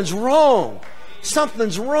 something's wrong.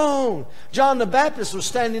 Something's wrong. John the Baptist was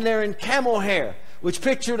standing there in camel hair which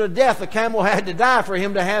pictured a death. A camel had to die for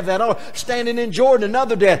him to have that oil. Standing in Jordan,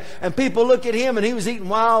 another death. And people look at him, and he was eating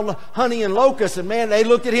wild honey and locusts. And man, they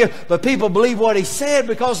looked at him. But people believed what he said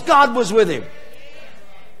because God was with him.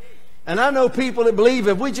 And I know people that believe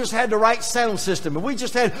if we just had the right sound system, if we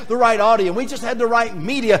just had the right audio, if we just had the right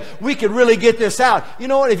media, we could really get this out. You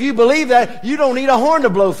know what? If you believe that, you don't need a horn to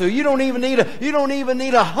blow through. You don't even need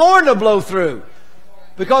a horn to blow through.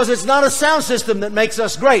 Because it's not a sound system that makes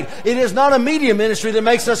us great. It is not a media ministry that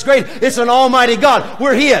makes us great. It's an almighty God.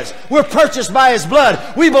 We're His. We're purchased by His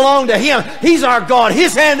blood. We belong to Him. He's our God.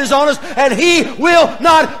 His hand is on us, and He will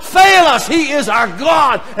not fail us. He is our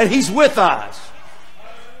God, and He's with us.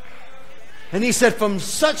 And He said, from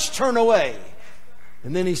such turn away.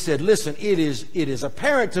 And then He said, listen, it is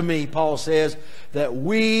apparent to me, Paul says, that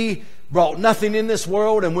we brought nothing in this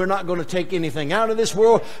world, and we're not going to take anything out of this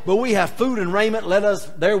world, but we have food and raiment. Let us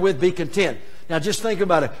therewith be content. Now just think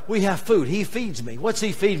about it. We have food. He feeds me. What's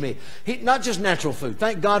He feed me? Not just natural food.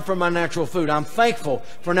 Thank God for my natural food. I'm thankful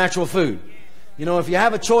for natural food. You know, if you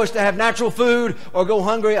have a choice to have natural food or go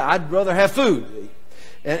hungry, I'd rather have food.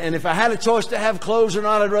 And if I had a choice to have clothes or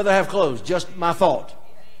not, I'd rather have clothes. Just my thought.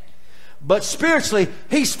 But spiritually,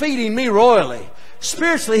 He's feeding me royally.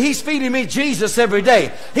 Spiritually, He's feeding me Jesus every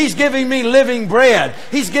day. He's giving me living bread.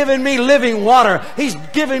 He's giving me living water. He's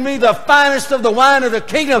giving me the finest of the wine of the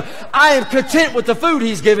kingdom. I am content with the food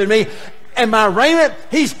He's given me. And my raiment,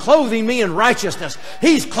 He's clothing me in righteousness.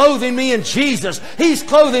 He's clothing me in Jesus. He's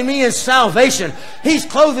clothing me in salvation. He's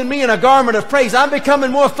clothing me in a garment of praise. I'm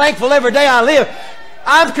becoming more thankful every day I live.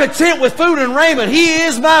 I'm content with food and raiment. He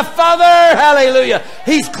is my Father. Hallelujah.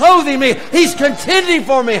 He's clothing me. He's contending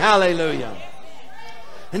for me. Hallelujah.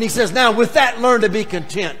 And He says, now with that, learn to be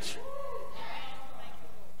content.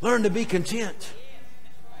 Learn to be content.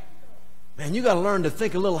 Man, you got to learn to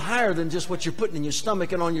think a little higher than just what you're putting in your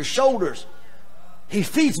stomach and on your shoulders. He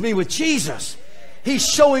feeds me with Jesus. He's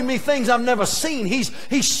showing me things I've never seen. He's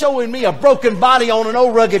showing me a broken body on an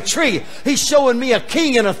old rugged tree. He's showing me a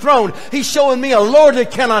king and a throne. He's showing me a Lord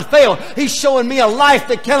that cannot fail. He's showing me a life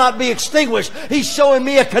that cannot be extinguished. He's showing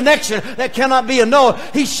me a connection that cannot be annulled.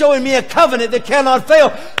 He's showing me a covenant that cannot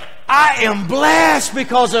fail. I am blessed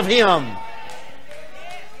because of Him.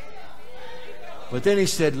 But then He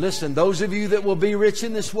said, listen, those of you that will be rich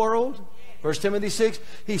in this world, 1 Timothy 6,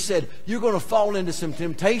 He said, you're going to fall into some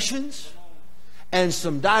temptations and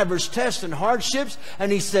some divers tests and hardships.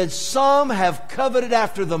 And He said, some have coveted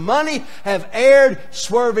after the money, have erred,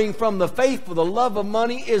 swerving from the faith, for the love of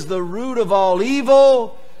money is the root of all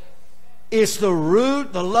evil. It's the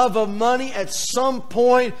root, the love of money. At some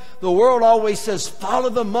point, the world always says, follow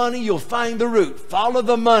the money, you'll find the root. Follow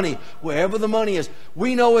the money, wherever the money is.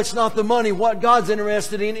 We know it's not the money. What God's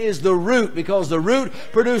interested in is the root, because the root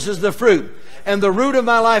produces the fruit. And the root of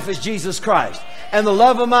my life is Jesus Christ. And the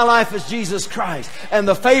love of my life is Jesus Christ. And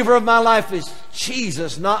the favor of my life is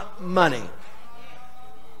Jesus, not money.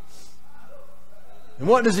 And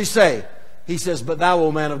what does He say? He says, but thou,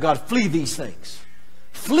 O man of God, flee these things.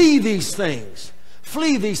 Flee these things.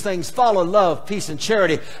 Flee these things. Follow love, peace, and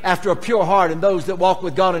charity after a pure heart and those that walk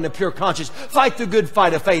with God in a pure conscience. Fight the good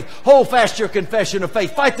fight of faith. Hold fast your confession of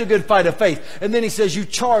faith. Fight the good fight of faith. And then He says, you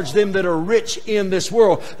charge them that are rich in this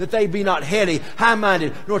world, that they be not heady,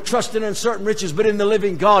 high-minded, nor trust in uncertain riches, but in the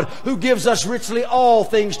living God, who gives us richly all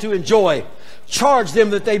things to enjoy. Charge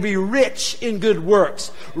them that they be rich in good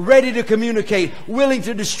works, ready to communicate, willing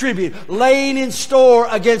to distribute, laying in store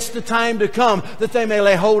against the time to come, that they may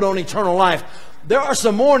lay hold on eternal life. There are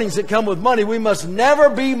some warnings that come with money. We must never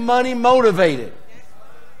be money motivated.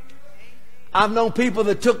 I've known people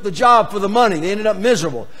that took the job for the money. They ended up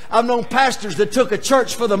miserable. I've known pastors that took a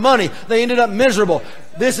church for the money. They ended up miserable.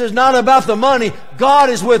 This is not about the money. God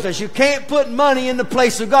is with us. You can't put money in the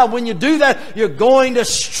place of God. When you do that, you're going to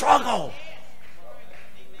struggle.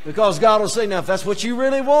 Because God will say, now if that's what you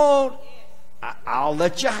really want, I'll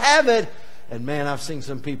let you have it. And man, I've seen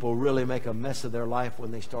some people really make a mess of their life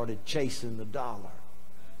when they started chasing the dollar.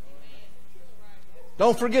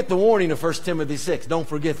 Don't forget the warning of 1 Timothy 6. Don't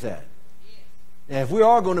forget that. Now, if we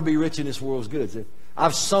are going to be rich in this world's goods, if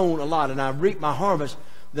I've sown a lot and I've reaped my harvest,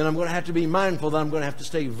 then I'm going to have to be mindful that I'm going to have to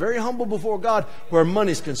stay very humble before God where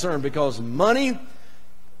money is concerned. Because money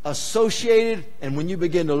associated, and when you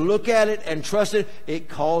begin to look at it and trust it, it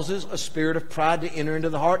causes a spirit of pride to enter into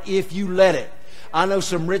the heart if you let it. I know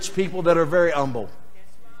some rich people that are very humble.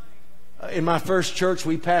 In my first church,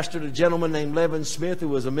 we pastored a gentleman named Levin Smith who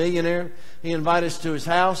was a millionaire. He invited us to his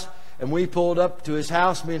house, and we pulled up to his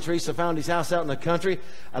house. Me and Teresa found his house out in the country,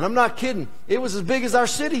 and I'm not kidding. It was as big as our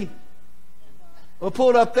city. Well,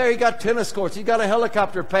 pulled up there, he got tennis courts. He got a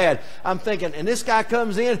helicopter pad. I'm thinking, and this guy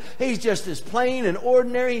comes in, he's just as plain and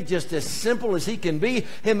ordinary, just as simple as he can be.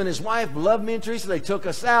 Him and his wife loved me and Teresa. They took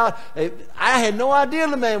us out. I had no idea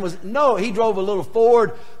the man was, no, he drove a little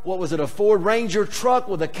Ford, what was it, a Ford Ranger truck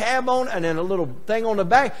with a cab on and then a little thing on the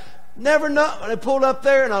back. Never know. And I pulled up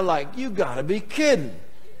there and I'm like, you got to be kidding.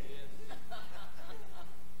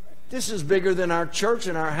 This is bigger than our church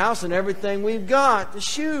and our house and everything we've got.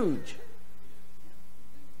 It's huge.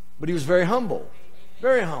 But he was very humble.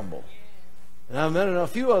 Very humble. And I've met a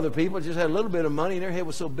few other people that just had a little bit of money and their head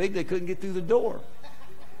was so big they couldn't get through the door.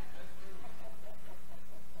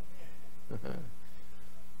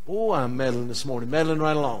 Oh, I'm meddling this morning. Meddling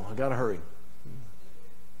right along. I got to hurry.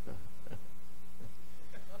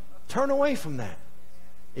 Turn away from that.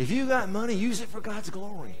 If you got money, use it for God's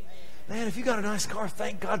glory. Man, if you got a nice car,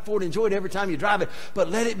 thank God for it. Enjoy it every time you drive it. But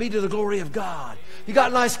let it be to the glory of God. If you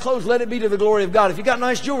got nice clothes, let it be to the glory of God. If you got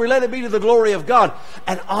nice jewelry, let it be to the glory of God.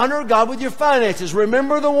 And honor God with your finances.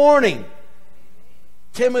 Remember the warning.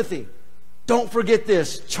 Timothy, don't forget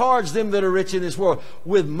this. Charge them that are rich in this world.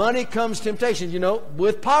 With money comes temptation. You know,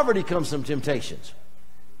 with poverty comes some temptations.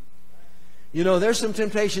 You know, there's some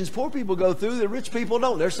temptations poor people go through that rich people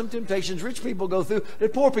don't. There's some temptations rich people go through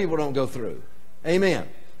that poor people don't go through. Amen.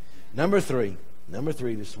 Number three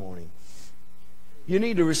this morning. You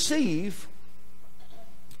need to receive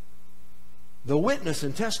the witness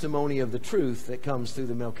and testimony of the truth that comes through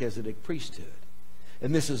the Melchizedek priesthood.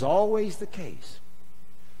 And this is always the case.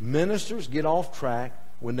 Ministers get off track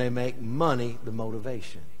when they make money the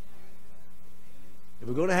motivation. If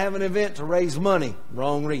we're going to have an event to raise money,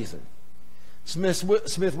 wrong reason. Smith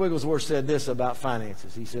Wigglesworth said this about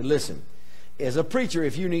finances. He said, listen, as a preacher,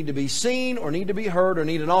 if you need to be seen or need to be heard or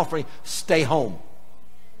need an offering, stay home.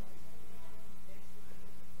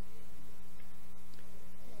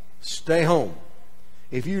 Stay home.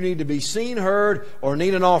 If you need to be seen, heard, or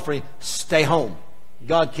need an offering, stay home.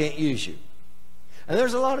 God can't use you. And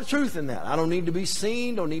there's a lot of truth in that. I don't need to be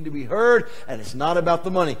seen, don't need to be heard, and it's not about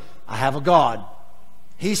the money. I have a God.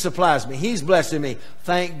 He supplies me. He's blessing me.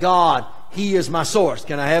 Thank God. He is my source.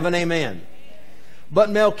 Can I have an amen? But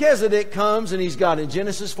Melchizedek comes and he's got in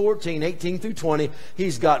Genesis 14, 18 through 20,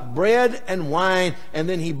 he's got bread and wine, and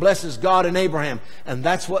then he blesses God and Abraham. And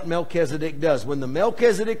that's what Melchizedek does. When the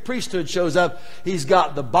Melchizedek priesthood shows up, he's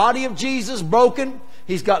got the body of Jesus broken.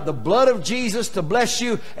 He's got the blood of Jesus to bless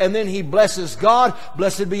you. And then he blesses God.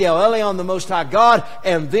 Blessed be El Elyon, the Most High God.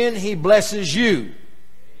 And then he blesses you.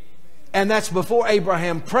 And that's before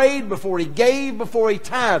Abraham prayed, before he gave, before he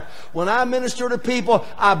tithed. When I minister to people,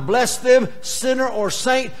 I bless them, sinner or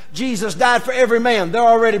saint. Jesus died for every man. They're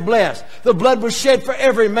already blessed. The blood was shed for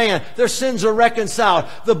every man. Their sins are reconciled.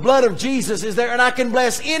 The blood of Jesus is there, and I can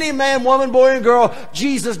bless any man, woman, boy, and girl.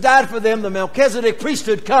 Jesus died for them. The Melchizedek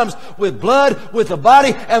priesthood comes with blood, with the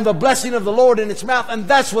body, and the blessing of the Lord in its mouth. And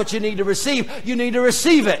that's what you need to receive. You need to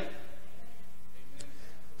receive it.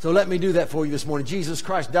 So let me do that for you this morning. Jesus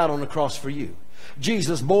Christ died on the cross for you.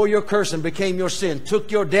 Jesus bore your curse and became your sin,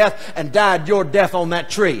 took your death and died your death on that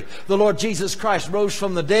tree. The Lord Jesus Christ rose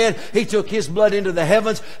from the dead. He took His blood into the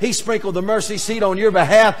heavens. He sprinkled the mercy seat on your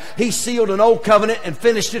behalf. He sealed an old covenant and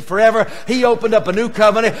finished it forever. He opened up a new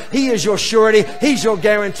covenant. He is your surety. He's your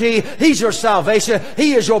guarantee. He's your salvation.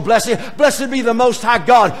 He is your blessing. Blessed be the Most High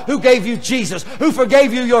God who gave you Jesus, who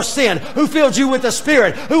forgave you your sin, who filled you with the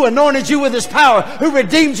Spirit, who anointed you with His power, who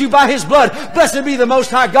redeemed you by His blood. Blessed be the Most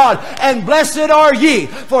High God, and blessed are ye,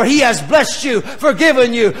 for He has blessed you,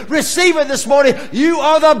 forgiven you. Receive it this morning. You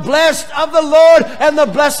are the blessed of the Lord, and the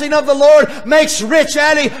blessing of the Lord makes rich,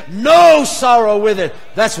 adding no sorrow with it.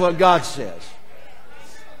 That's what God says.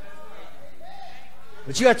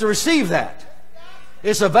 But you have to receive that.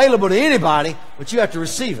 It's available to anybody, but you have to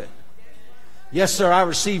receive it. Yes, sir, I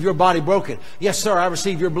receive your body broken. Yes, sir, I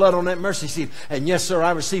receive your blood on that mercy seat. And yes, sir,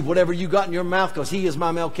 I receive whatever you got in your mouth, because He is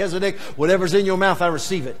my Melchizedek. Whatever's in your mouth, I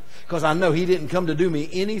receive it. Because I know He didn't come to do me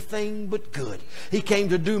anything but good. He came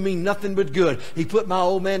to do me nothing but good. He put my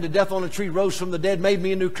old man to death on a tree, rose from the dead, made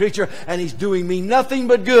me a new creature, and He's doing me nothing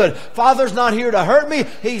but good. Father's not here to hurt me.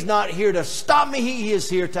 He's not here to stop me. He is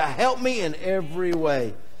here to help me in every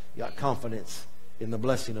way. You got confidence in the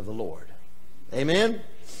blessing of the Lord. Amen?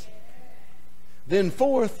 Then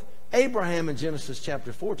fourth, Abraham in Genesis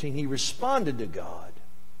chapter 14, he responded to God.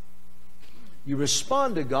 You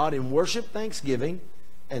respond to God in worship, thanksgiving,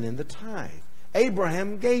 and in the tithe.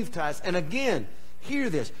 Abraham gave tithes. And again, hear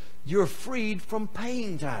this. You're freed from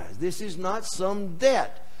paying tithes. This is not some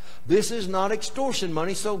debt. This is not extortion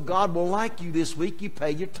money, so God will like you this week. You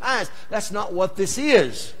pay your tithes. That's not what this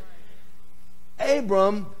is.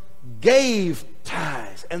 Abram gave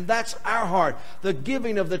tithes. tithes. And that's our heart. The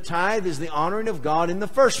giving of the tithe is the honoring of God in the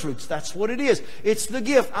first fruits. That's what it is. It's the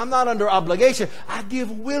gift. I'm not under obligation. I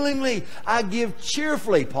give willingly. I give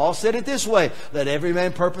cheerfully. Paul said it this way: let every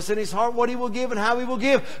man purpose in his heart what he will give and how he will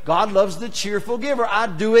give. God loves the cheerful giver. I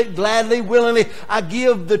do it gladly, willingly. I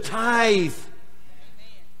give the tithe.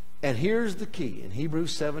 And here's the key in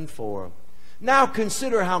Hebrews 7:4. Now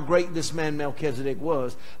consider how great this man Melchizedek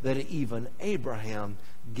was, that even Abraham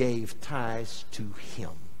gave tithes to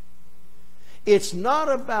him. It's not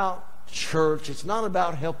about church. It's not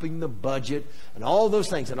about helping the budget and all those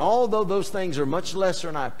things. And although those things are much lesser,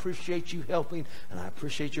 and I appreciate you helping, and I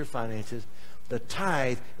appreciate your finances, the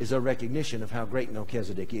tithe is a recognition of how great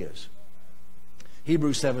Melchizedek is.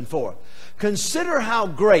 Hebrews 7:4. Consider how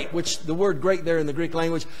great, which the word great there in the Greek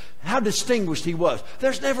language, how distinguished he was.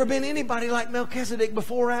 There's never been anybody like Melchizedek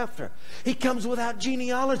before or after. He comes without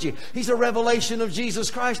genealogy. He's a revelation of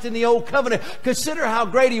Jesus Christ in the Old Covenant. Consider how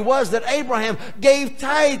great he was that Abraham gave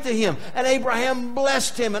tithe to him. And Abraham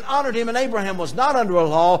blessed him and honored him. And Abraham was not under a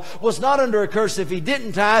law, was not under a curse if he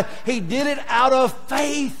didn't tithe. He did it out of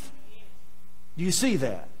faith. Do you see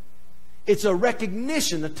that? It's a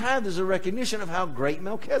recognition. The tithe is a recognition of how great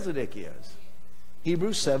Melchizedek is.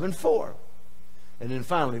 Hebrews 7:4. And then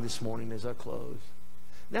finally this morning as I close,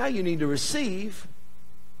 now you need to receive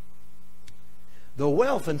the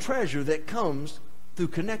wealth and treasure that comes through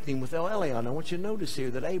connecting with El Elyon. I want you to notice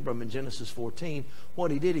here that Abram in Genesis 14,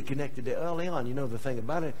 what he did, he connected to El Elyon. You know the thing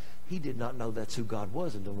about it, he did not know that's who God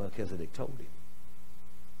was until Melchizedek told him.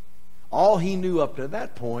 All he knew up to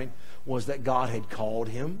that point was that God had called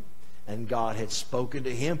him and God had spoken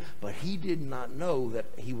to him, but he did not know that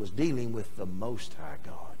he was dealing with the Most High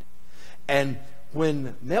God. And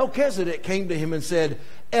when Melchizedek came to him and said,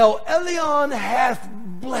 El Elyon hath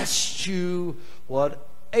blessed you, what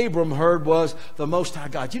Abram heard was the Most High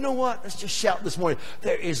God. You know what? Let's just shout this morning.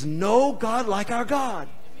 There is no God like our God.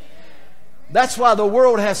 That's why the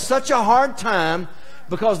world has such a hard time,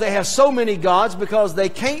 because they have so many gods, because they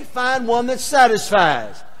can't find one that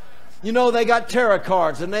satisfies. You know, they got tarot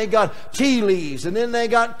cards, and they got tea leaves, and then they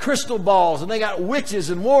got crystal balls, and they got witches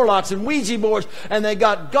and warlocks and Ouija boards, and they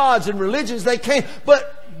got gods and religions. They can't,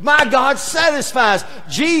 but my God satisfies.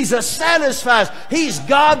 Jesus satisfies. He's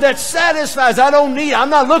God that satisfies. I'm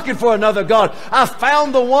not looking for another God. I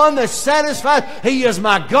found the one that satisfies. He is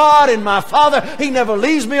my God and my Father. He never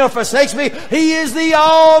leaves me or forsakes me. He is the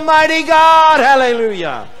Almighty God.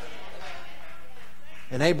 Hallelujah.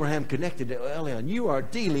 And Abraham connected to Elyon. You are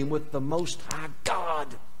dealing with the Most High God.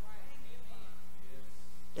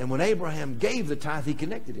 And when Abraham gave the tithe, he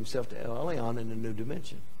connected himself to Elyon in a new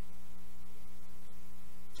dimension.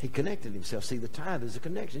 He connected himself. See, the tithe is a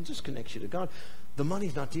connection. It just connects you to God. The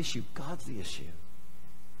money's not the issue. God's the issue.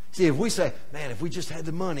 See, if we say, man, if we just had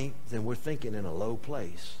the money, then we're thinking in a low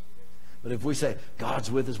place. But if we say,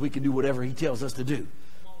 God's with us, we can do whatever He tells us to do.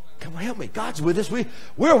 Come on, help me. God's with us.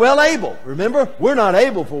 We're well able. Remember, we're not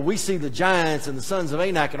able, for we see the giants and the sons of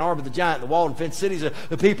Anak and Arba the giant, the walled and fenced cities.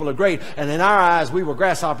 The people are great. And in our eyes, we were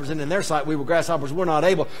grasshoppers, and in their sight, we were grasshoppers. We're not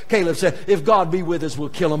able. Caleb said, if God be with us, we'll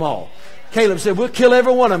kill them all. Caleb said, we'll kill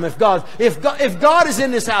every one of them if God is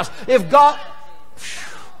in this house. If God...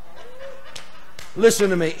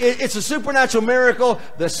 Listen to me. It's a supernatural miracle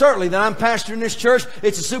that certainly that I'm pastoring this church.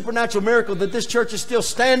 It's a supernatural miracle that this church is still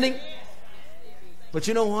standing. But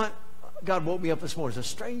you know what? God woke me up this morning. It's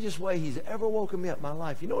the strangest way He's ever woken me up in my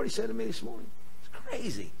life. You know what He said to me this morning? It's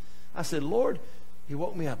crazy. I said, Lord, He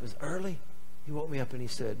woke me up. It's early. He woke me up and He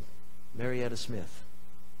said, Marietta Smith.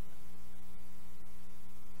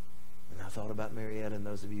 And I thought about Marietta, and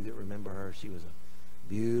those of you that remember her, she was a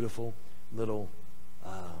beautiful little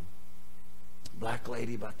black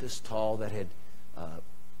lady about this tall that had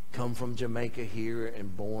come from Jamaica here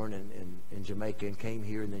and born in Jamaica and came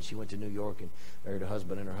here, and then she went to New York and married a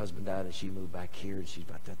husband, and her husband died, and she moved back here, and she's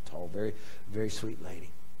about that tall, very, very sweet lady,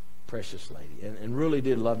 precious lady, and really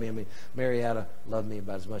did love me. I mean, Marietta loved me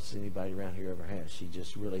about as much as anybody around here ever has. She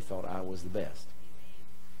just really thought I was the best.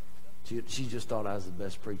 She just thought I was the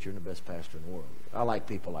best preacher and the best pastor in the world. I like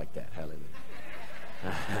people like that.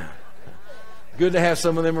 Hallelujah. Good to have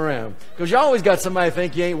some of them around, because you always got somebody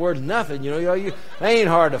think you ain't worth nothing. You know, they ain't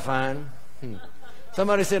hard to find.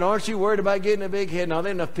 Somebody said, aren't you worried about getting a big head? No,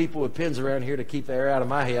 there are enough people with pins around here to keep the air out of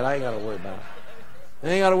my head. I ain't got to worry about it. I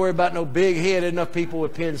ain't got to worry about no big head. There's enough people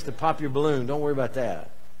with pins to pop your balloon. Don't worry about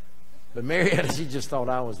that. But Marietta, she just thought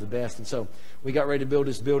I was the best. And so we got ready to build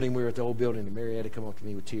this building. We were at the old building, and Marietta come up to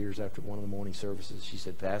me with tears after one of the morning services. She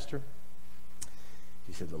said, Pastor,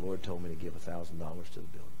 she said, the Lord told me to give $1,000 to the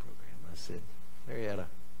building program. I said, Marietta,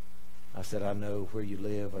 I said, I know where you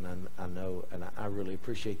live, and I know, and I really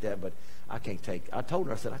appreciate that, but I can't take, I told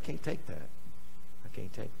her, I said, I can't take that. I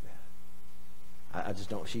can't take that. I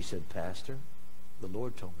just don't. She said, Pastor, the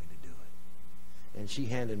Lord told me to do it. And she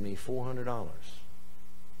handed me $400.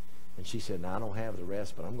 And she said, now, I don't have the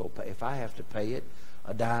rest, but I'm going to pay. If I have to pay it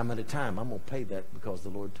a dime at a time, I'm going to pay that because the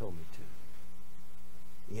Lord told me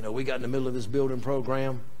to. You know, we got in the middle of this building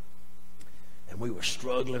program, and we were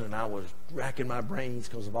struggling, and I was racking my brains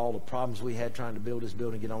because of all the problems we had trying to build this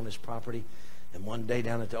building, get on this property. And one day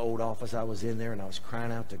down at the old office, I was in there, and I was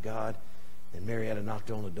crying out to God, and Marietta knocked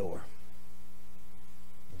on the door.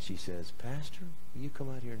 And she says, Pastor, will you come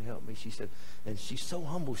out here and help me? She said, and she's so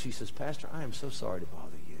humble. She says, Pastor, I am so sorry to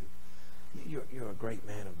bother you. You're a great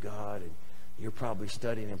man of God, and you're probably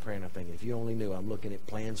studying and praying. I'm thinking, if you only knew, I'm looking at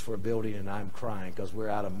plans for a building, and I'm crying because we're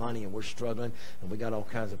out of money, and we're struggling, and we got all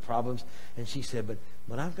kinds of problems. And she said,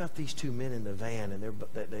 but I've got these two men in the van, and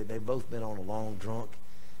they've both been on a long drunk,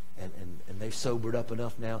 and they've sobered up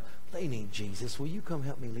enough now. They need Jesus. Will you come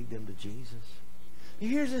help me lead them to Jesus?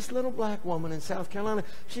 Here's this little black woman in South Carolina.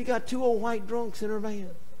 She got two old white drunks in her van.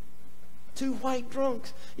 Two white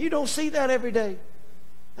drunks. You don't see that every day.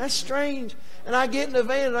 That's strange. And I get in the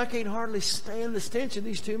van and I can't hardly stand the stench of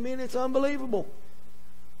these two men. It's unbelievable.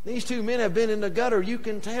 These two men have been in the gutter, you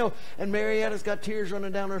can tell. And Marietta's got tears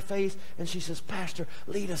running down her face. And she says, Pastor,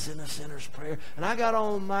 lead us in the sinner's prayer. And I got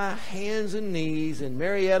on my hands and knees in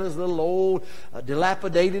Marietta's little old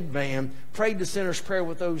dilapidated van, prayed the sinner's prayer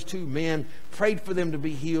with those two men, prayed for them to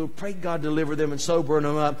be healed, prayed God deliver them and sober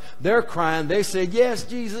them up. They're crying. They said, yes,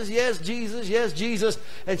 Jesus, yes, Jesus, yes, Jesus.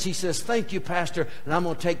 And she says, thank you, Pastor. And I'm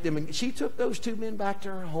going to take them. And she took those two men back to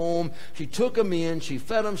her home. She took them in. She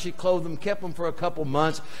fed them. She clothed them, kept them for a couple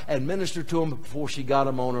months, and ministered to them before she got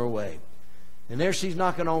them on her way. And there she's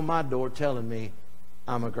knocking on my door telling me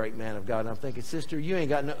I'm a great man of God. And I'm thinking, sister, you ain't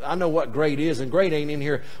got no, I know what great is, and great ain't in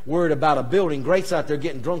here worried about a building. Great's out there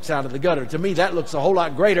getting drunks out of the gutter. To me, that looks a whole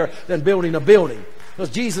lot greater than building a building. Because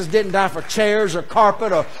Jesus didn't die for chairs or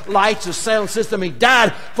carpet or lights or sound system. He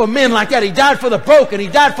died for men like that. He died for the broken. He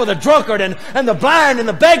died for the drunkard and the blind and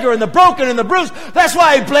the beggar and the broken and the bruised. That's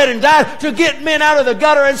why He bled and died, to get men out of the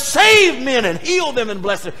gutter and save men and heal them and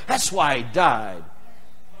bless them. That's why He died.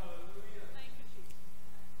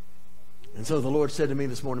 And so the Lord said to me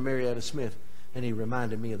this morning, Marietta Smith, and He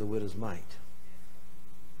reminded me of the widow's mite.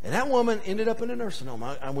 And that woman ended up in a nursing home.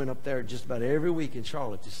 I went up there just about every week in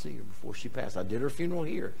Charlotte to see her before she passed. I did her funeral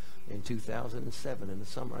here in 2007. In the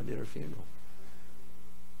summer, I did her funeral.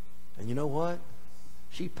 And you know what?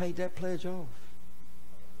 She paid that pledge off.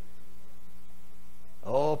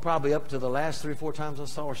 Oh, probably up to the last 3 or 4 times I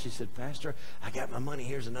saw her, she said, Pastor, I got my money.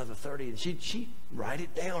 Here's another 30. And she'd write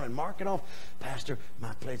it down and mark it off. Pastor,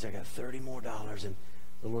 my pledge, I got $30 more. And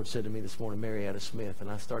the Lord said to me this morning, Marietta Smith. And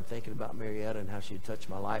I started thinking about Marietta and how she had touched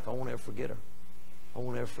my life. I won't ever forget her. I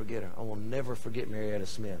won't ever forget her. I will never forget Marietta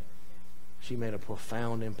Smith. She made a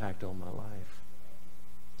profound impact on my life.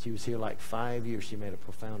 She was here like 5 years. She made a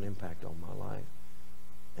profound impact on my life.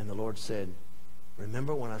 And the Lord said,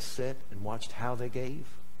 remember when I sat and watched how they gave?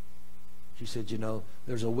 She said, you know,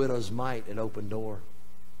 there's a widow's mite at Open Door,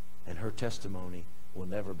 and her testimony will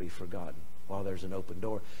never be forgotten while there's an open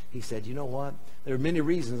door. He said, you know what? There are many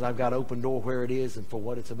reasons I've got Open Door where it is and for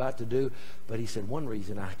what it's about to do. But he said, one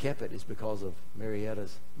reason I kept it is because of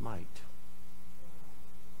Marietta's mite.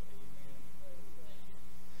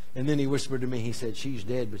 And then he whispered to me, he said, she's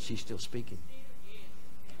dead, but she's still speaking.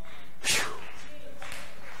 Whew.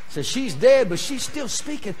 Says she's dead, but she's still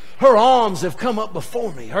speaking. Her alms have come up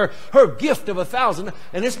before me. Her gift of 1,000.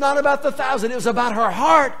 And it's not about the 1,000. It was about her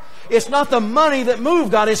heart. It's not the money that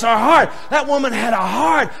moved God. It's her heart. That woman had a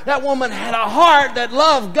heart. That woman had a heart that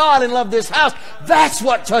loved God and loved this house. That's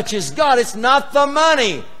what touches God. It's not the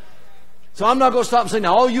money. So I'm not going to stop and say,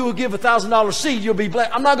 now, all you will give $1,000 seed, you'll be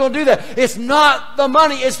blessed. I'm not going to do that. It's not the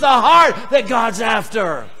money. It's the heart that God's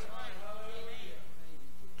after.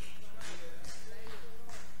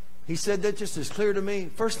 He said that just as clear to me.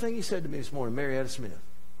 First thing he said to me this morning, Marietta Smith.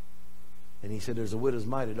 And he said, there's a widow's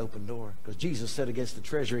mite at Open Door. Because Jesus said against the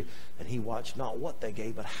treasury, and He watched not what they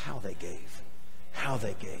gave, but how they gave. How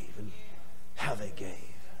they gave. And how they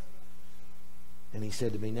gave. And He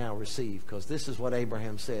said to me, now receive. Because this is what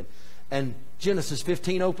Abraham said. And Genesis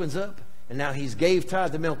 15 opens up. And now He's gave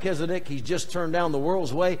tithe to Melchizedek. He's just turned down the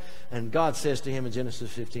world's way. And God says to him in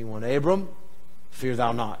Genesis 15:1, Abram, fear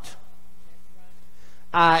thou not.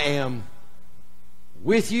 I am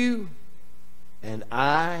with you, and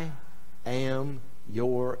I am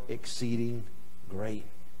your exceeding great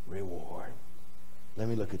reward. Let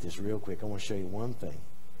me look at this real quick. I want to show you one thing.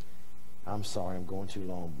 I'm sorry, I'm going too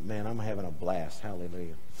long. Man, I'm having a blast.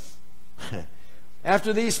 Hallelujah.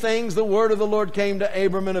 After these things, the word of the Lord came to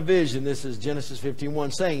Abram in a vision. This is Genesis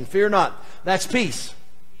 15:1, saying, fear not. That's peace.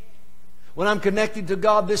 When I'm connected to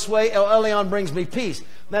God this way, El Elyon brings me peace.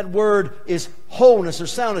 That word is wholeness or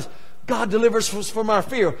soundness. God delivers us from our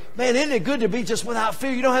fear. Man, isn't it good to be just without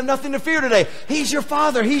fear? You don't have nothing to fear today. He's your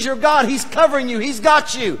Father. He's your God. He's covering you. He's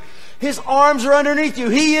got you. His arms are underneath you.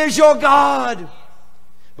 He is your God.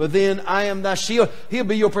 But then, I am thy shield. He'll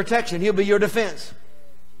be your protection. He'll be your defense.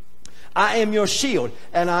 I am your shield,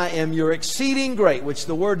 and I am your exceeding great, which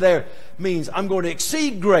the word there means I'm going to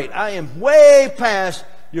exceed great. I am way past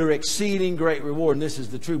your exceeding great reward. And this is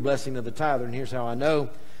the true blessing of the tither. And here's how I know.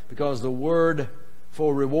 Because the word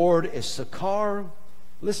for reward is sakar.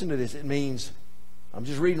 Listen to this. It means, I'm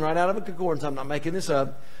just reading right out of a concordance. I'm not making this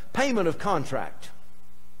up. Payment of contract.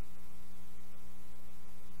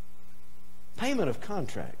 Payment of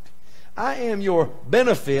contract. I am your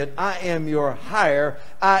benefit. I am your hire.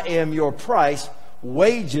 I am your price.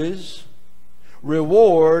 Wages,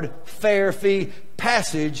 reward, fare, fee,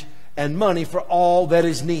 passage, and money for all that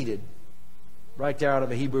is needed. Right there out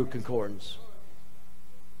of a Hebrew concordance.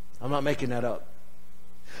 I'm not making that up.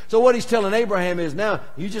 So what he's telling Abraham is, now,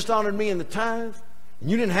 you just honored me in the tithe.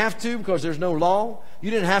 And you didn't have to because there's no law.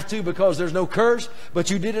 You didn't have to because there's no curse. But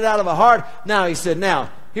you did it out of a heart. Now, he said, now,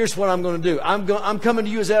 here's what I'm going to do. I'm coming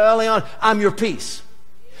to you as El Elyon. I'm your peace.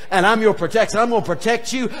 And I'm your protection. I'm going to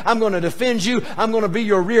protect you. I'm going to defend you. I'm going to be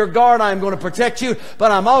your rear guard. I'm going to protect you.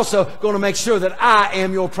 But I'm also going to make sure that I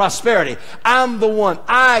am your prosperity. I'm the one.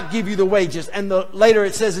 I give you the wages. And later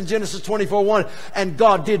it says in Genesis 24:1, and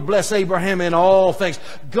God did bless Abraham in all things.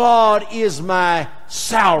 God is my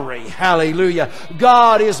salary. Hallelujah.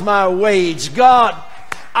 God is my wage.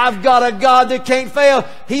 I've got a God that can't fail.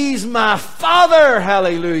 He's my Father.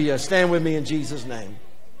 Hallelujah. Stand with me in Jesus' name.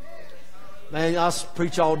 Man, I'll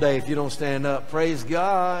preach all day if you don't stand up. Praise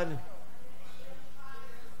God.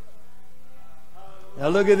 Now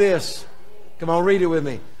look at this. Come on, read it with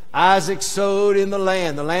me. Isaac sowed in the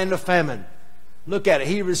land of famine. Look at it.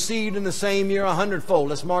 He received in the same year 100-fold.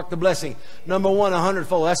 Let's mark the blessing. Number one,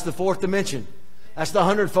 100-fold. That's the fourth dimension. That's the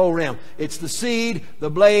 100-fold realm. It's the seed, the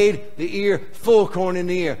blade, the ear, full corn in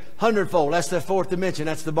the ear. 100-fold. That's the fourth dimension.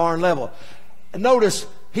 That's the barn level. And notice,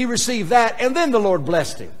 he received that, and then the Lord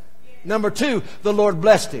blessed him. Number two, the Lord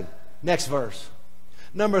blessed him. Next verse.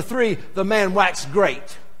 Number three, the man waxed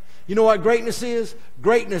great. You know what greatness is?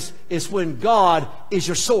 Greatness is when God is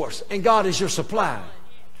your source and God is your supply.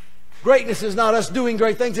 Greatness is not us doing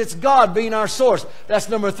great things. It's God being our source. That's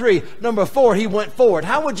number three. Number four, he went forward.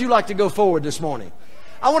 How would you like to go forward this morning?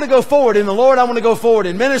 I want to go forward in the Lord. I want to go forward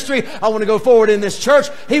in ministry. I want to go forward in this church.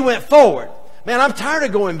 He went forward. Man, I'm tired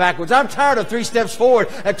of going backwards. I'm tired of 3 steps forward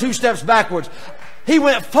and 2 steps backwards. He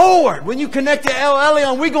went forward. When you connect to El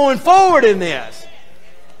Elyon, we're going forward in this.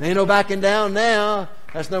 There ain't no backing down now.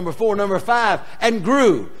 That's number 4. Number 5, and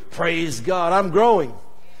grew. Praise God, I'm growing.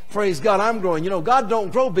 Praise God, I'm growing. You know, God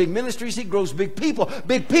don't grow big ministries. He grows big people.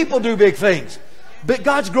 Big people do big things. But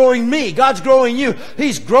God's growing me. God's growing you.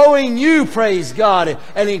 He's growing you, praise God.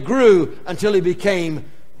 And he grew until he became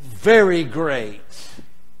very great.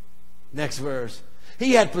 Next verse.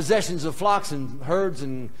 He had possessions of flocks and herds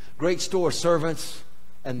and great store of servants,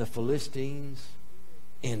 and the Philistines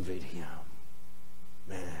envied him.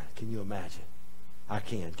 Man, can you imagine? I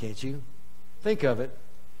can, can't you? Think of it.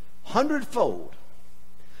 100-fold.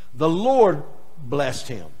 The Lord blessed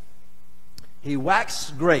him. He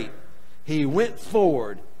waxed great. He went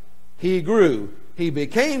forward. He grew. He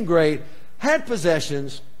became great, had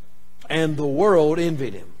possessions, and the world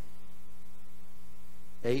envied him.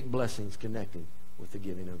 8 blessings connecting with the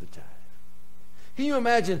giving of the tithe. Can you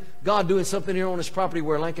imagine God doing something here on this property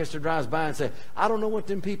where Lancaster drives by and say, I don't know what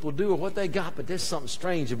them people do or what they got, but there's something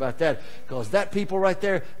strange about that, because that people right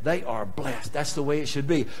there, they are blessed. That's the way it should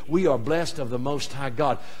be. We are blessed of the Most High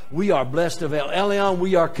God. We are blessed of El Elyon.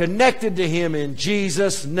 We are connected to him in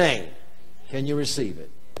Jesus' name. Can you receive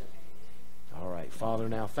it? All right, Father,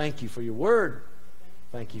 now thank you for your word.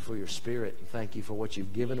 Thank you for your spirit. Thank you for what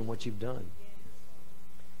you've given and what you've done.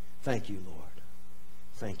 Thank you, Lord.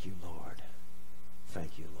 Thank you, Lord.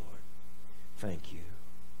 Thank you, Lord. Thank you.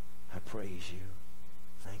 I praise you.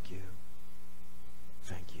 Thank you.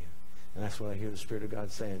 Thank you. And that's what I hear the Spirit of God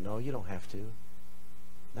saying. No, you don't have to.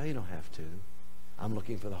 No, you don't have to. I'm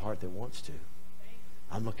looking for the heart that wants to.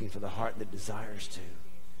 I'm looking for the heart that desires to.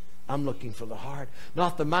 I'm looking for the heart,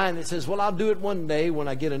 not the mind that says, well, I'll do it one day when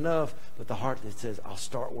I get enough, but the heart that says, I'll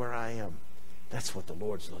start where I am. That's what the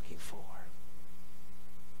Lord's looking for.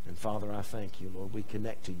 And Father, I thank you, Lord. We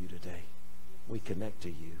connect to you today. We connect to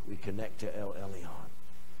you. We connect to El Elyon.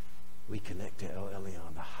 We connect to El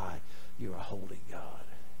Elyon, the high. You're a holy God.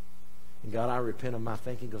 And God, I repent of my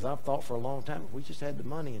thinking, because I've thought for a long time, if we just had the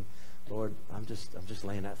money, and Lord, I'm just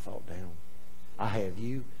laying that thought down. I have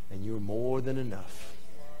you, and you're more than enough.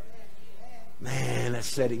 Man, that's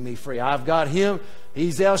setting me free. I've got him.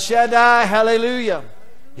 He's El Shaddai. Hallelujah.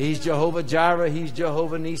 He's Jehovah Jireh. He's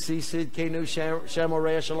Jehovah Nisi, Sid, Kenu,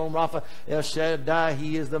 Shamoreh, Shalom, Rapha, El Shaddai.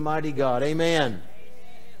 He is the mighty God. Amen.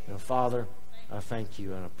 Now, Father, I thank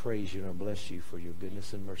you and I praise you and I bless you for your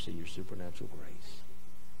goodness and mercy, your supernatural grace.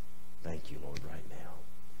 Thank you, Lord, right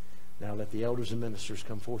now. Now let the elders and ministers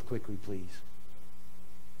come forth quickly, please.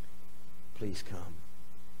 Please come.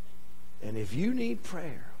 And if you need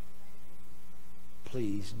prayer,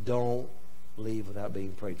 please don't leave without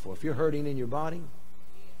being prayed for. If you're hurting in your body,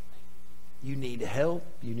 you need help,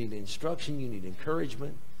 you need instruction, you need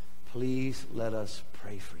encouragement, please let us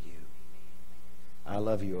pray for you. I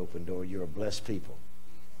love you, Open Door. You're a blessed people.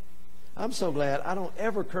 I'm so glad I don't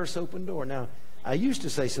ever curse Open Door. Now, I used to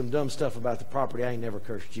say some dumb stuff about the property. I ain't never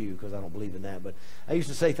cursed you because I don't believe in that. But I used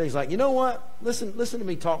to say things like, you know what? Listen to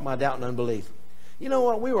me talk my doubt and unbelief. You know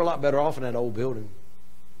what? We were a lot better off in that old building.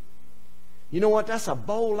 You know what? That's a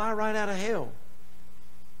bowl lie right out of hell.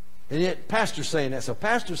 And yet, pastor's saying that. So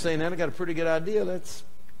pastor's saying that. I got a pretty good idea. That's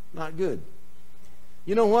not good.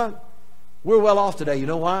 You know what? We're well off today. You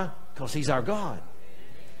know why? Because he's our God.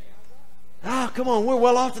 Ah, come on. We're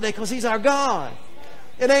well off today because he's our God.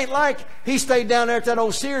 It ain't like he stayed down there at that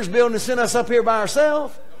old Sears building and sent us up here by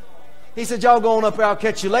ourselves. He said, y'all go on up there. I'll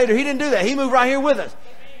catch you later. He didn't do that. He moved right here with us.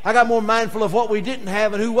 I got more mindful of what we didn't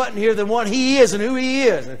have and who wasn't here than what he is and who he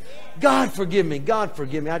is. And God forgive me. God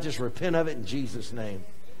forgive me. I just repent of it in Jesus' name.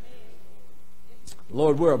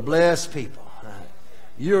 Lord, we're a blessed people.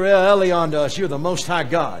 You're El Elyon to us. You're the Most High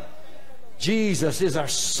God. Jesus is our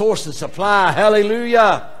source and supply.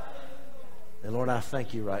 Hallelujah. And Lord, I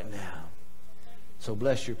thank you right now. So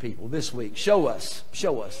bless your people this week. Show us.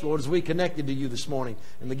 Lord, as we connected to you this morning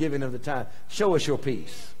in the giving of the tithe, show us your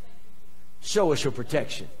peace. Show us your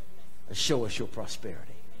protection. And show us your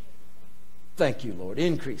prosperity. Thank you, Lord.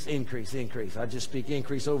 Increase, increase, increase. I just speak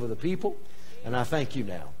increase over the people. And I thank you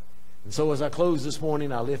now. And so as I close this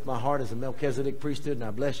morning, I lift my heart as a Melchizedek priesthood and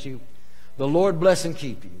I bless you. The Lord bless and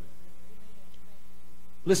keep you.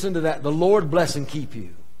 Listen to that. The Lord bless and keep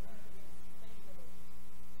you.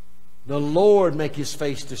 The Lord make his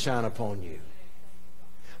face to shine upon you.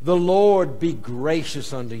 The Lord be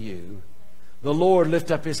gracious unto you. The Lord lift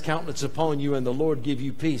up his countenance upon you and the Lord give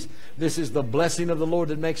you peace. This is the blessing of the Lord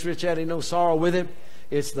that makes rich, adding no sorrow with it.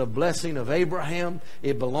 It's the blessing of Abraham.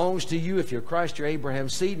 It belongs to you. If you're Christ, you're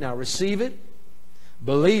Abraham's seed. Now receive it,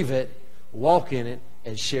 believe it, walk in it,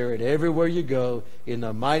 and share it everywhere you go. In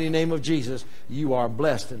the mighty name of Jesus, you are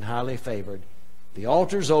blessed and highly favored. The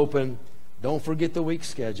altar's open. Don't forget the week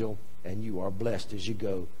schedule. And you are blessed as you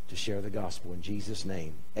go to share the gospel in Jesus'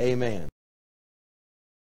 name. Amen.